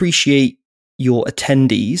 If you appreciate your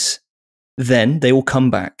attendees, then they will come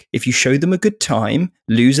back. If you show them a good time,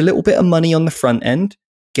 lose a little bit of money on the front end,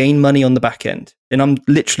 gain money on the back end. And I'm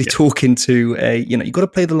literally talking to you've got to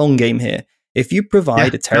play the long game here. If you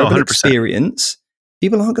provide a terrible experience,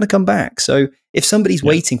 people aren't going to come back. So if somebody's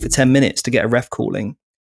waiting for 10 minutes to get a ref calling,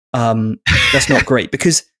 that's not great,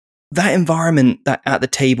 because that environment that at the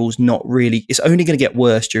table is not really, it's only going to get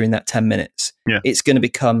worse during that 10 minutes. Yeah. It's going to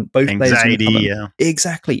become both anxiety, players.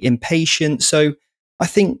 Exactly. Impatient. So I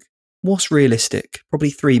think what's realistic? Probably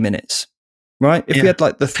 3 minutes, right? If we had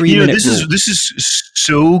like the 3 minutes. This is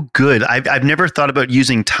so good. I've never thought about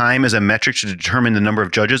using time as a metric to determine the number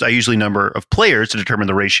of judges. I usually number of players to determine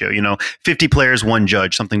the ratio, 50 players, 1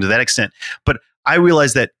 judge, something to that extent. But I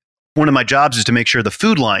realized that one of my jobs is to make sure the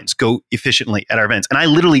food lines go efficiently at our events. And I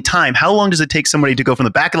literally time, how long does it take somebody to go from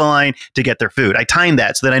the back of the line to get their food? I time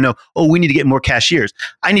that so that I know, we need to get more cashiers.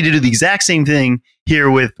 I need to do the exact same thing here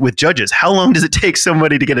with judges. How long does it take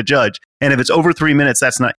somebody to get a judge? And if it's over 3 minutes,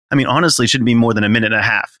 that's not, honestly, it shouldn't be more than 1.5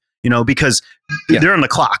 minutes, because they're on the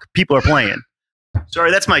clock. People are playing.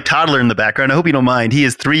 Sorry, that's my toddler in the background. I hope you don't mind. He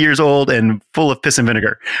is 3 years old and full of piss and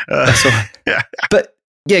vinegar. That's all right. But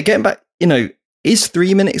getting back, is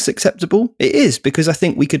 3 minutes acceptable? It is, because I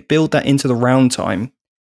think we could build that into the round time.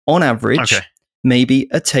 On average, maybe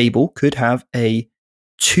a table could have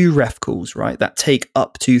 2 ref calls, right? That take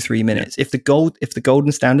up to 3 minutes. If the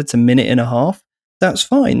golden standard's 1.5 minutes, that's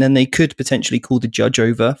fine. Then they could potentially call the judge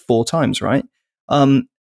over 4 times, right? And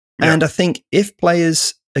I think if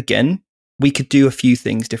players, again, we could do a few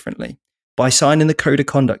things differently. By signing the code of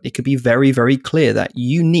conduct, it could be very, very clear that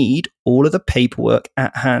you need all of the paperwork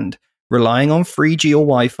at hand. Relying on 3G or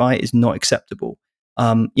Wi-Fi is not acceptable.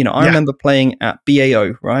 I remember playing at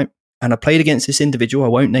BAO, right? And I played against this individual. I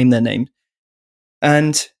won't name their name.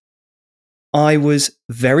 And I was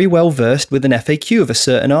very well versed with an FAQ of a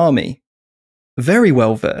certain army. Very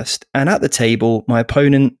well versed. And at the table, my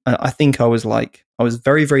opponent, I think I was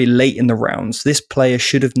very, very late in the rounds. This player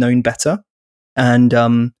should have known better. And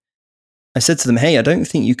I said to them, hey, I don't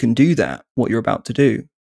think you can do that, what you're about to do,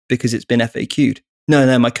 because it's been FAQ'd.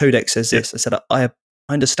 No, my codex says this. I said, I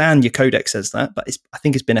understand your codex says that, but I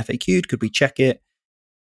think it's been FAQ'd. Could we check it?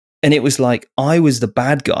 And it was like, I was the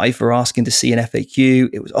bad guy for asking to see an FAQ.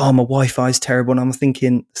 It was, my Wi-Fi is terrible. And I'm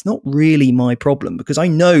thinking, it's not really my problem, because I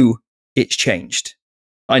know it's changed.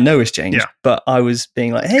 But I was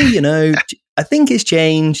being like, hey, I think it's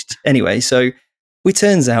changed. Anyway, so it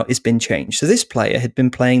turns out it's been changed. So this player had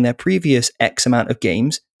been playing their previous X amount of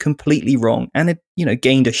games completely wrong and had,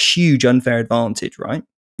 gained a huge unfair advantage, right?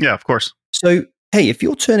 Yeah, of course. So, hey, if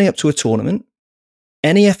you're turning up to a tournament,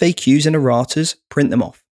 any FAQs and erratas, print them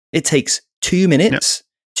off. It takes 2 minutes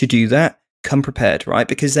to do that. Come prepared, right?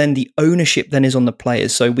 Because then the ownership then is on the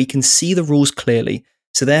players. So we can see the rules clearly.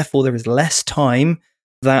 So therefore, there is less time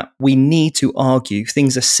that we need to argue.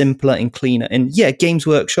 Things are simpler and cleaner. And yeah, Games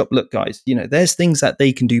Workshop, look, guys, there's things that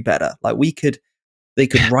they can do better. Like they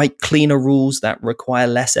could write cleaner rules that require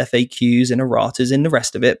less FAQs and erratas and the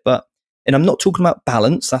rest of it. And I'm not talking about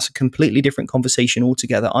balance. That's a completely different conversation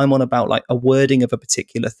altogether. I'm on about like a wording of a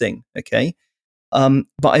particular thing. Okay. But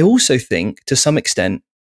I also think to some extent,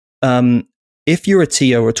 if you're a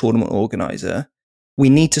TO or a tournament organizer,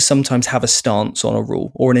 we need to sometimes have a stance on a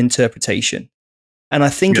rule or an interpretation. And I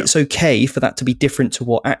think it's okay for that to be different to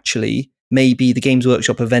what actually maybe the Games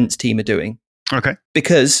Workshop events team are doing. Okay.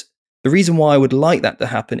 Because the reason why I would like that to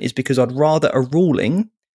happen is because I'd rather a ruling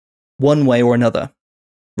one way or another,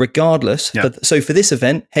 regardless. Yeah. So for this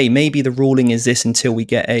event, hey, maybe the ruling is this until we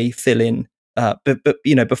get a fill-in. But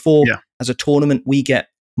before as a tournament, we get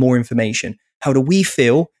more information. How do we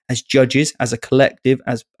feel as judges, as a collective,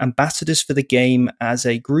 as ambassadors for the game, as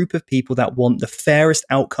a group of people that want the fairest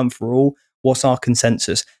outcome for all? What's our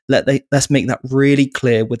consensus? Let's make that really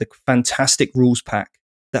clear with a fantastic rules pack.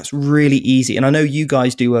 That's really easy. And I know you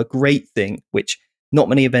guys do a great thing, which not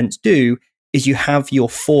many events do, is you have your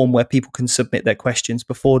form where people can submit their questions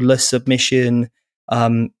before the submission.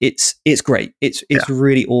 It's great. It's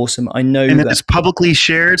really awesome. I know and it's publicly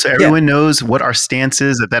shared, so everyone knows what our stance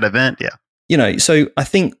is at that event. Yeah. So I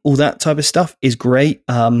think all that type of stuff is great.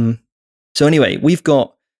 So anyway, we've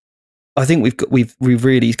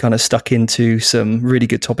really kind of stuck into some really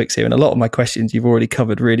good topics here, and a lot of my questions you've already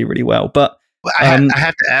covered really, really well. But I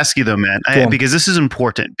have to ask you though, man, because this is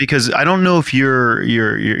important. Because I don't know if your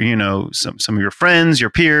some of your friends, your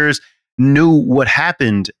peers knew what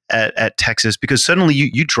happened at Texas, because suddenly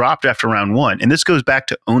you dropped after round one, and this goes back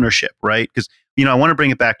to ownership, right? Because I want to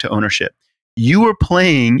bring it back to ownership. You were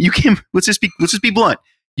playing. You came. Let's just be blunt.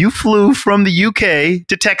 You flew from the UK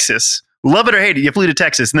to Texas. Love it or hate it, you flew to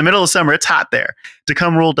Texas in the middle of summer. It's hot there to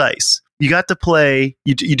come roll dice. You got to play.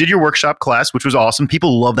 You did your workshop class, which was awesome.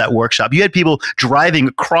 People love that workshop. You had people driving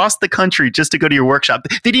across the country just to go to your workshop.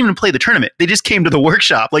 They didn't even play the tournament. They just came to the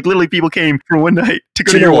workshop. Like literally, people came for one night to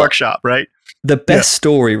go to your workshop, right? The best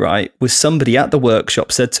story, right, was somebody at the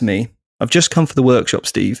workshop said to me, "I've just come for the workshop,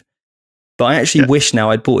 Steve, but I actually wish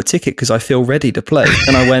now I'd bought a ticket because I feel ready to play."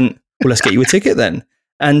 And I went, "Well, let's get you a ticket then."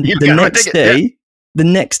 And the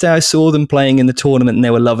next day I saw them playing in the tournament and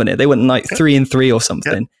they were loving it. They went like 3-3 or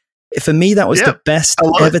something. For me, that was the best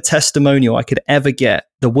ever testimonial I could ever get.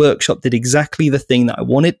 The workshop did exactly the thing that I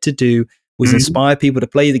wanted to do, was inspire people to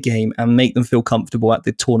play the game and make them feel comfortable at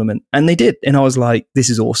the tournament. And they did. And I was like, this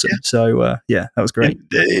is awesome. Yeah. So that was great.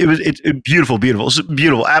 It's beautiful. It's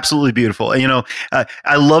beautiful. Absolutely beautiful. And,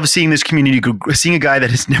 I love seeing this community, seeing a guy that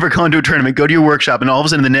has never gone to a tournament, go to your workshop, and all of a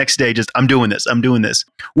sudden the next day, just, I'm doing this.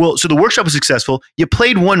 Well, so the workshop was successful. You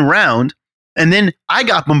played one round, and then I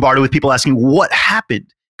got bombarded with people asking what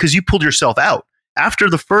happened, because you pulled yourself out after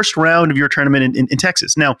the first round of your tournament in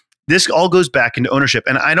Texas. Now, this all goes back into ownership,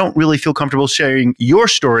 and I don't really feel comfortable sharing your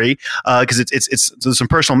story because it's some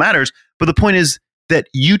personal matters. But the point is that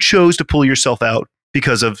you chose to pull yourself out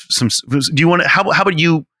because of some. Do you want to? How about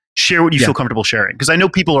you share what you feel comfortable sharing? Because I know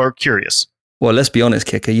people are curious. Well, let's be honest,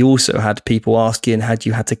 Kicker. You also had people asking, had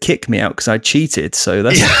you had to kick me out because I cheated? So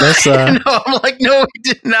that's. No, I'm like, no, we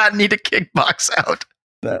did not need to kickbox out.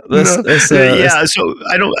 So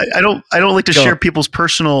I don't like to share people's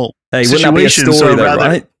personal situations. Wouldn't that be a story, though,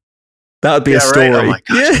 right? That would be a story. Right? Oh my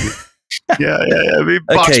gosh. Yeah. I mean,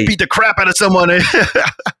 Box beat the crap out of someone.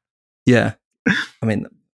 Yeah. I mean,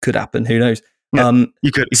 could happen. Who knows? Yeah,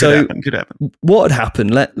 could happen. What had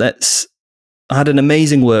happened? I had an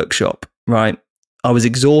amazing workshop, right? I was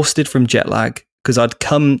exhausted from jet lag because I'd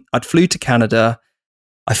flew to Canada.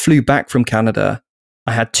 I flew back from Canada.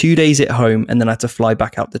 I had 2 days at home and then I had to fly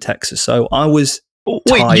back out to Texas. So I was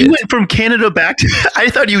tired. You went from Canada back to, I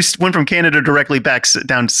thought you went from Canada directly back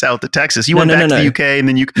down south to Texas. You went back to the UK and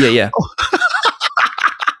then you... Yeah. Oh.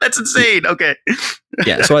 That's insane. Okay.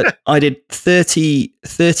 Yeah. So I did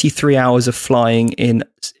 33 hours of flying in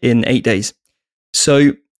 8 days.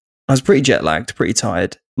 So I was pretty jet lagged, pretty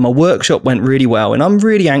tired. My workshop went really well, and I'm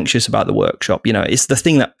really anxious about the workshop. It's the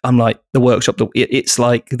thing that I'm like, the workshop, it's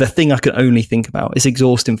like the thing I can only think about. It's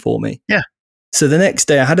exhausting for me. Yeah. So the next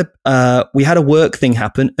day we had a work thing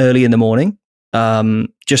happen early in the morning,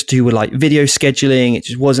 just to like video scheduling. It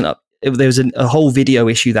just wasn't up. there was a whole video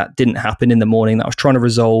issue that didn't happen in the morning that I was trying to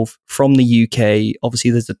resolve from the UK.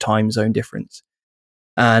 Obviously, there's a time zone difference.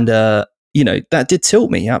 And, that did tilt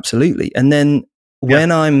me, absolutely. And then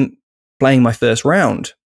when I'm playing my first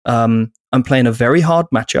round, I'm playing a very hard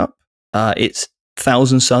matchup. It's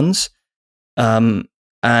Thousand Suns. And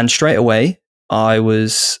straight away, I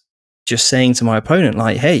was just saying to my opponent,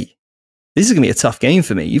 like, hey, this is going to be a tough game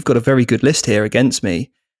for me. You've got a very good list here against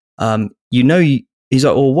me. He's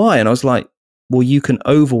like, well, why? And I was like, well, you can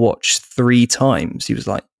Overwatch 3 times. He was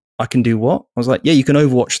like, I can do what? I was like, yeah, you can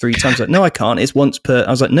Overwatch 3 times. Like, no, I can't. It's once per. I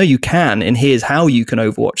was like, no, you can. And here's how you can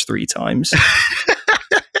Overwatch 3 times.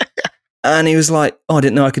 And he was like, oh, I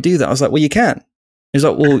didn't know I could do that. I was like, well, you can. He was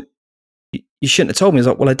like, well, you shouldn't have told me. I was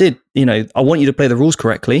like, well, I did. I want you to play the rules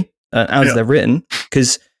correctly as they're written.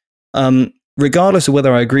 Because regardless of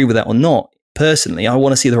whether I agree with that or not, personally, I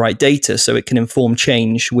want to see the right data so it can inform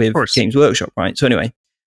change with Games Workshop, right? So anyway,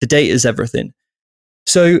 the data is everything.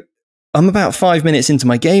 So I'm about 5 minutes into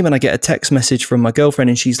my game and I get a text message from my girlfriend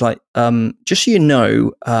and she's like, just so you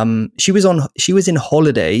know, she was in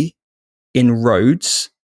holiday in Rhodes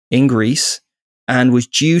in Greece and was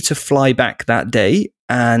due to fly back that day.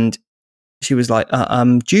 And she was like,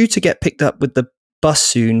 I'm due to get picked up with the bus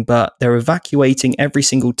soon, but they're evacuating every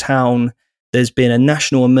single town. There's been a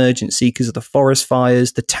national emergency because of the forest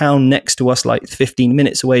fires. The town next to us, like 15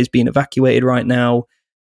 minutes away, is being evacuated right now.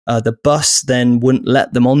 The bus then wouldn't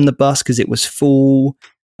let them on the bus because it was full.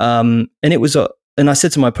 And I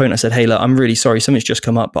said to my opponent, I said, hey, look, I'm really sorry. Something's just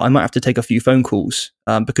come up, but I might have to take a few phone calls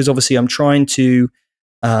because obviously I'm trying to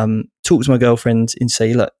talk to my girlfriend and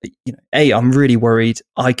say, look, I'm really worried.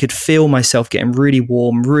 I could feel myself getting really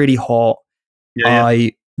warm, really hot.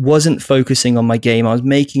 I wasn't focusing on my game. I was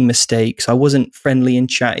making mistakes. I wasn't friendly and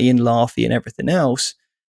chatty and laughy and everything else.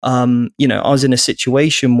 I was in a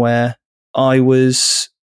situation where I was,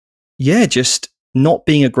 just not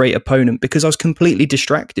being a great opponent because I was completely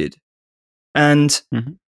distracted. And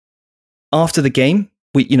after the game,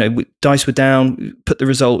 we dice were down, we put the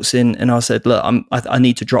results in, and I said, look, I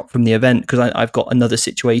need to drop from the event because I've got another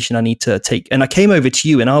situation I need to take. And I came over to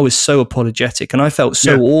you and I was so apologetic and I felt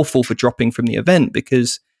so awful for dropping from the event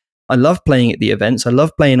because I love playing at the events. I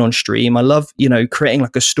love playing on stream. I love, creating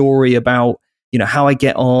like a story about, how I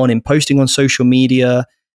get on and posting on social media.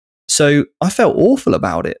 So I felt awful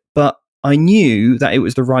about it, but I knew that it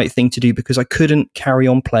was the right thing to do because I couldn't carry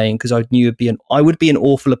on playing because I knew I would be an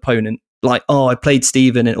awful opponent. Like, oh, I played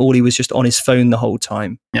Steven and all he was just on his phone the whole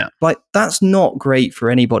time. Yeah. Like, that's not great for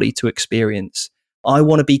anybody to experience. I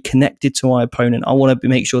want to be connected to my opponent. I want to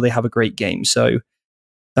make sure they have a great game. So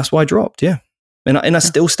that's why I dropped. Yeah. And I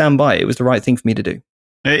still stand by it. It was the right thing for me to do.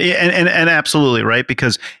 And absolutely, right?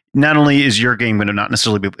 Because not only is your game going to not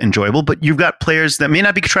necessarily be enjoyable, but you've got players that may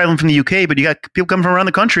not be traveling from the UK, but you got people coming from around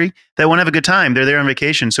the country that want to have a good time. They're there on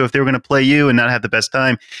vacation. So if they were going to play you and not have the best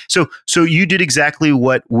time. So you did exactly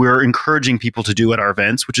what we're encouraging people to do at our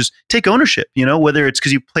events, which is take ownership, whether it's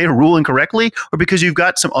because you played a rule incorrectly or because you've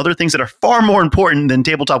got some other things that are far more important than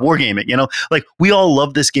tabletop wargaming. Like we all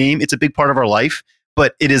love this game. It's a big part of our life.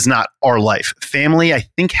 But it is not our life. Family, I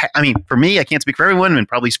think, for me, I can't speak for everyone, and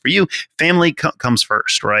probably for you, family comes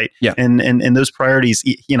first, right? Yeah. And those priorities,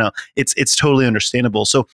 it's totally understandable.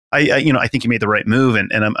 So I think you made the right move, and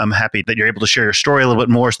I'm happy that you're able to share your story a little bit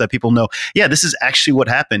more so that people know, this is actually what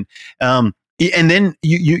happened. And then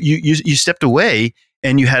you stepped away,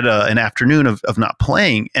 and you had an afternoon of not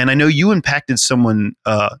playing, and I know you impacted someone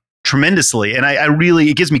tremendously, and I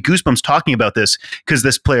really, it gives me goosebumps talking about this because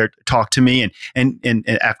this player talked to me, and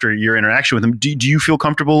after your interaction with him, do you feel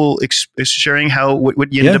comfortable sharing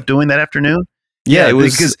what you ended up doing that afternoon? Yeah, it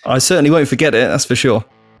was. Because I certainly won't forget it. That's for sure.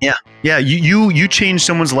 Yeah. You changed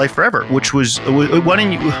someone's life forever, which was. Why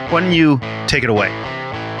don't you take it away?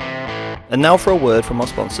 And now for a word from our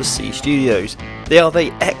sponsor, C Studios. They are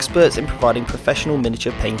the experts in providing professional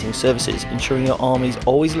miniature painting services, ensuring your armies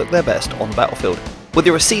always look their best on the battlefield. Whether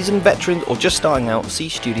you're a seasoned veteran or just starting out, C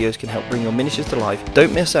Studios can help bring your miniatures to life.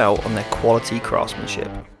 Don't miss out on their quality craftsmanship.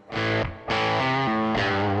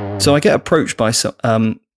 So I get approached by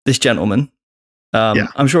this gentleman.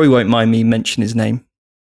 I'm sure he won't mind me mention his name.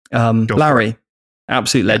 Larry,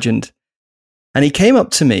 absolute legend. And he came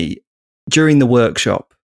up to me during the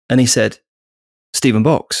workshop and he said, Stephen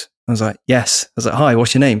Box. I was like, yes. I was like, hi,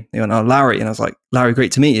 what's your name? He went, oh, Larry. And I was like, Larry,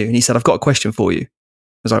 great to meet you. And he said, I've got a question for you. I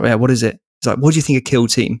was like, yeah, what is it? He's like, what do you think of Kill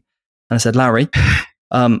Team? And I said, Larry,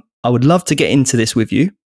 I would love to get into this with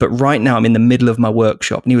you, but right now I'm in the middle of my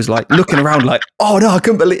workshop. And he was like looking around like, oh no, I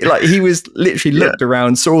couldn't believe it. Like he was literally looked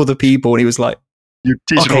around, saw all the people, and he was like, you're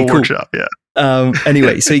teaching a whole workshop. Yeah.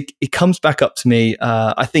 Anyway, so he comes back up to me.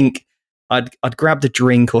 I think I'd grabbed a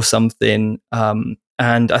drink or something. And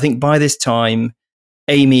I think by this time,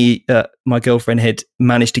 Amy, my girlfriend, had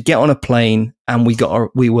managed to get on a plane, and we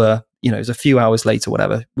were, it was a few hours later,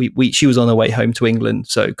 whatever. She was on her way home to England,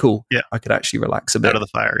 so cool. Yeah, I could actually relax a bit. Out of the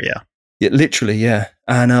fire, yeah. Literally, yeah.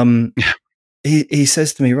 And he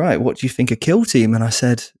says to me, right, what do you think of Kill Team? And I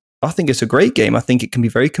said, I think it's a great game. I think it can be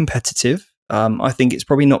very competitive. I think it's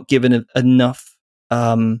probably not given enough.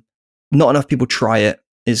 Not enough people try it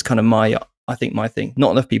is kind of my thing.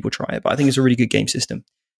 Not enough people try it, but I think it's a really good game system.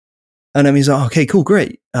 And he's like, okay, cool,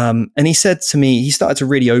 great. And he said to me, he started to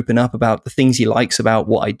really open up about the things he likes about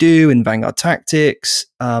what I do in Vanguard Tactics.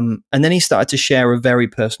 And then he started to share a very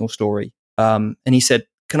personal story. And he said,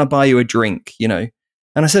 can I buy you a drink? And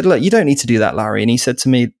I said, look, you don't need to do that, Larry. And he said to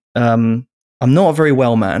me, I'm not a very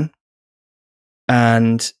well man.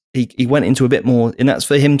 And he went into a bit more, and that's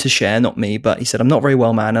for him to share, not me. But he said, I'm not very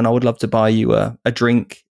well man, and I would love to buy you a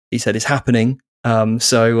drink. He said, it's happening.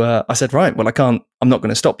 So I said, right, well, I'm not going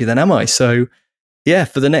to stop you then, am I? So yeah,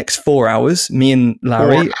 for the next 4 hours, me and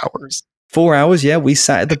Larry, 4 hours. Yeah. We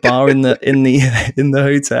sat at the bar in the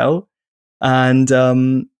hotel.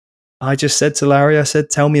 And, I just said to Larry, I said,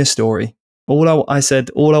 tell me a story. All I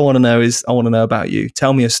want to know is, I want to know about you.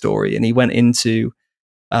 Tell me a story. And he went into,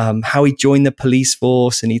 how he joined the police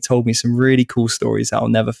force, and he told me some really cool stories that I'll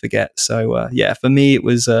never forget. So, yeah, for me, it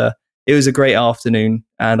was a great afternoon,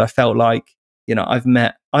 and I felt like, I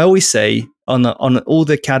always say on all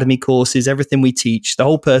the academy courses, everything we teach, the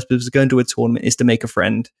whole purpose of going to a tournament is to make a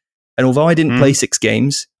friend. And although I didn't play 6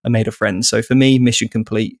 games, I made a friend. So for me, mission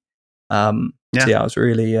complete. So yeah, I was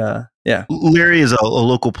really, Larry is a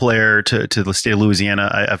local player to the state of Louisiana.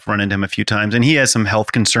 I've run into him a few times, and he has some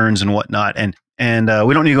health concerns and whatnot. And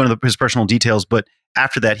we don't need to go into his personal details, but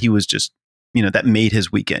after that, he was just, that made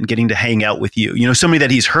his weekend, getting to hang out with you. Somebody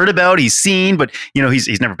that he's heard about, he's seen, but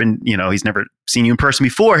he's never been, he's never seen you in person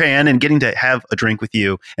beforehand, and getting to have a drink with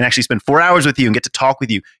you and actually spend 4 hours with you and get to talk with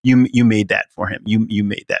you. You made that for him. You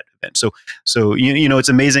made that event. So it's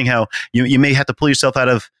amazing how you may have to pull yourself out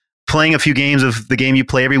of playing a few games of the game you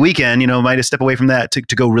play every weekend, might have step away from that to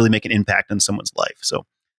go really make an impact on someone's life. So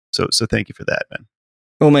thank you for that, man.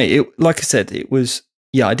 Well, mate, like I said, it was,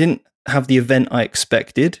 I didn't have the event I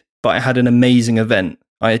expected, but I had an amazing event.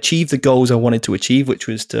 I achieved the goals I wanted to achieve, which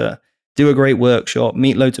was to do a great workshop,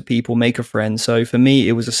 meet loads of people, make a friend. So for me,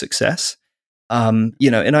 it was a success. And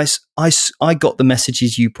I got the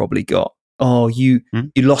messages you probably got. Oh, you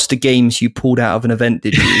lost the games you pulled out of an event,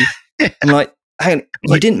 did you? I'm like, hang on,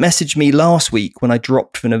 you didn't message me last week when I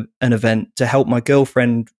dropped from an event to help my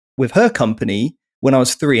girlfriend with her company when I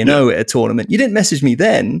was 3-0 at a tournament. You didn't message me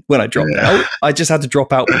then when I dropped out. I just had to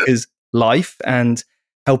drop out because life and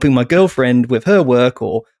helping my girlfriend with her work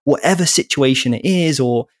or whatever situation it is.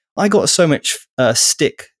 Or I got so much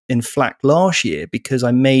stick in flack last year because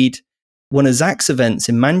I made one of Zach's events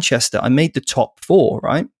in Manchester. I made the top 4,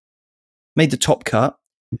 right? Made the top cut.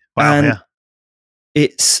 Wow, and yeah.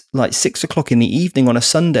 It's like 6:00 in the evening on a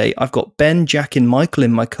Sunday. I've got Ben, Jack, and Michael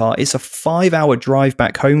in my car. It's a 5-hour drive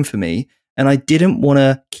back home for me. And I didn't want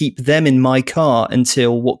to keep them in my car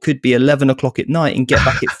until what could be 11 o'clock at night and get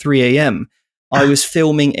back at 3 a.m. I was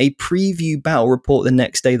filming a preview battle report the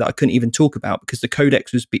next day that I couldn't even talk about because the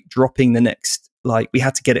codex was dropping the next, we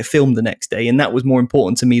had to get it filmed the next day. And that was more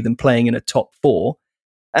important to me than playing in a top 4.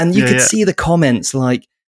 And you could see the comments like,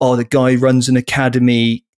 oh, the guy runs an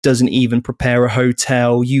academy, doesn't even prepare a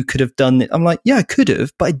hotel. You could have done it. I'm like, yeah, I could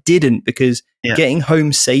have, but I didn't because getting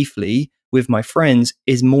home safely with my friends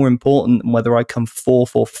is more important than whether I come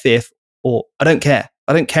 4th or 5th, or I don't care.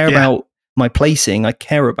 I don't care about my placing. I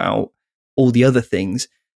care about all the other things.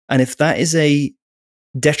 And if that is a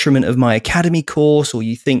detriment of my academy course, or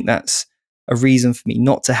you think that's a reason for me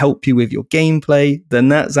not to help you with your gameplay, then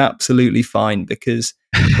that's absolutely fine. Because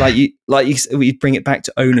we bring it back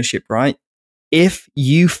to ownership, right? If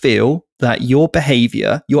you feel that your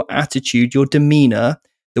behavior, your attitude, your demeanor,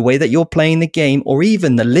 the way that you're playing the game, or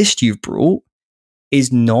even the list you've brought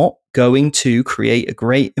is not going to create a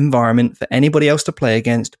great environment for anybody else to play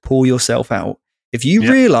against, pull yourself out. If you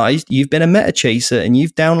realized you've been a meta chaser and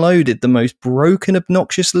you've downloaded the most broken,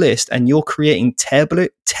 obnoxious list and you're creating terrible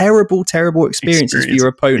experiences for your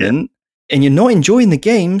opponent and you're not enjoying the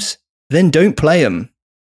games, then don't play them.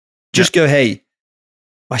 Just go, hey,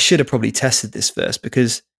 I should have probably tested this first,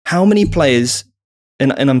 because how many players,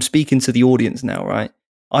 and I'm speaking to the audience now, right?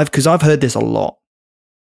 Because I've heard this a lot.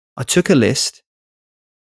 I took a list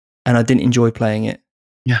and I didn't enjoy playing it.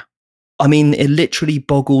 Yeah. I mean, it literally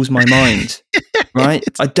boggles my mind, right?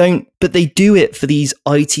 I don't, but they do it for these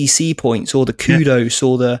ITC points or the kudos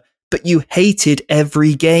or the but you hated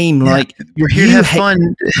every game. Yeah, like you're here to have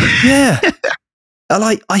fun. Yeah.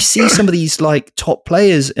 I see some of these like top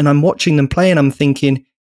players and I'm watching them play and I'm thinking,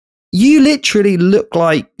 you literally look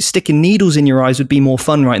like sticking needles in your eyes would be more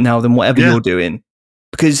fun right now than whatever you're doing,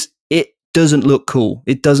 because it doesn't look cool.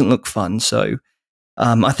 It doesn't look fun. So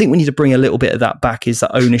I think we need to bring a little bit of that back, is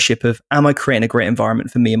that ownership of, am I creating a great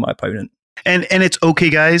environment for me and my opponent? And it's okay,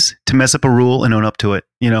 guys, to mess up a rule and own up to it.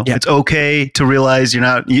 It's okay to realize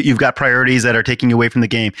you've got priorities that are taking you away from the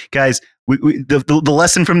game. Guys, the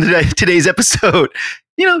lesson from today's episode,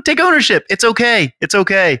 take ownership. It's okay. It's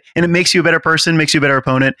okay. And it makes you a better person, makes you a better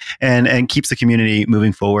opponent, and keeps the community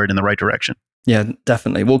moving forward in the right direction. Yeah,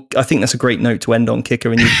 definitely. Well, I think that's a great note to end on, Kicker,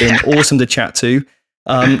 and you've been awesome to chat to.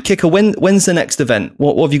 Kicker, when's the next event?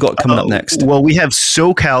 What have you got coming up next? Well, we have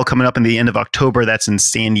SoCal coming up in the end of October. That's in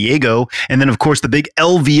San Diego. And then, of course, the big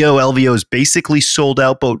LVO. LVO is basically sold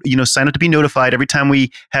out, but, sign up to be notified. Every time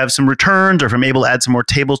we have some returns or if I'm able to add some more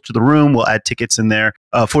tables to the room, we'll add tickets in there.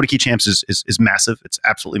 40K Champs is massive. It's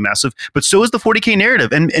absolutely massive. But so is the 40K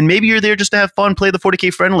Narrative. And maybe you're there just to have fun, play the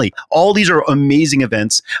 40K Friendly. All these are amazing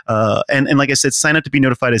events. And like I said, sign up to be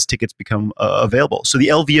notified as tickets become available. So the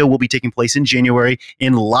LVO will be taking place in January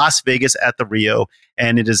in Las Vegas at the Rio,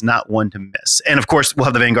 and it is not one to miss. And of course, we'll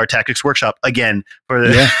have the Vanguard Tactics Workshop again for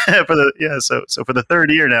the so for the third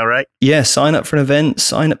year now, right? Yeah, sign up for an event.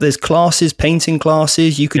 Sign up. There's classes, painting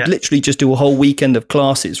classes. You could literally just do a whole weekend of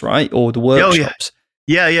classes, right? Or the workshops.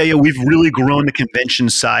 Yeah. We've really grown the convention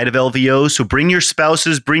side of LVO. So bring your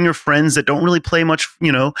spouses, bring your friends that don't really play much,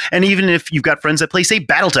 and even if you've got friends that play, say,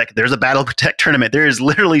 Battletech, there's a Battletech tournament. There is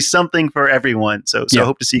literally something for everyone. So I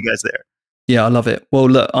hope to see you guys there. Yeah, I love it. Well,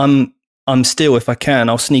 look, I'm still, if I can,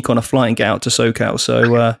 I'll sneak on a flight and get out to SoCal.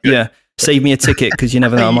 So save me a ticket, because you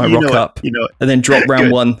never know, I might rock up and then drop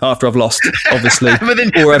round one after I've lost, obviously. but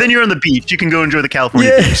then you're on the beach. You can go enjoy the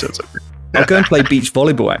California beach. So it's okay. I'll go and play beach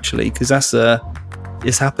volleyball, actually, because that's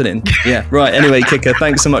it's happening. Yeah, right. Anyway, Kicker,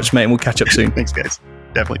 thanks so much, mate, and we'll catch up soon. Thanks, guys.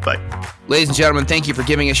 Definitely. Bye. Ladies and gentlemen, thank you for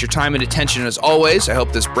giving us your time and attention as always. I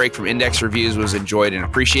hope this break from Index Reviews was enjoyed and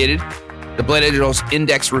appreciated. The Blade Digital's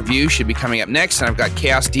Index Review should be coming up next, and I've got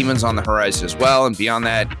Chaos Demons on the horizon as well, and beyond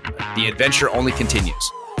that, the adventure only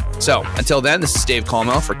continues. So, until then, this is Dave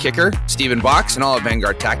Colmel for Kicker, Stephen Box, and all of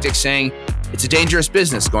Vanguard Tactics saying, it's a dangerous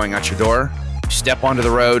business going out your door. You step onto the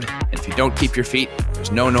road, and if you don't keep your feet,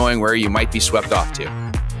 there's no knowing where you might be swept off to.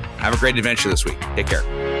 Have a great adventure this week. Take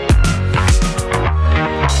care.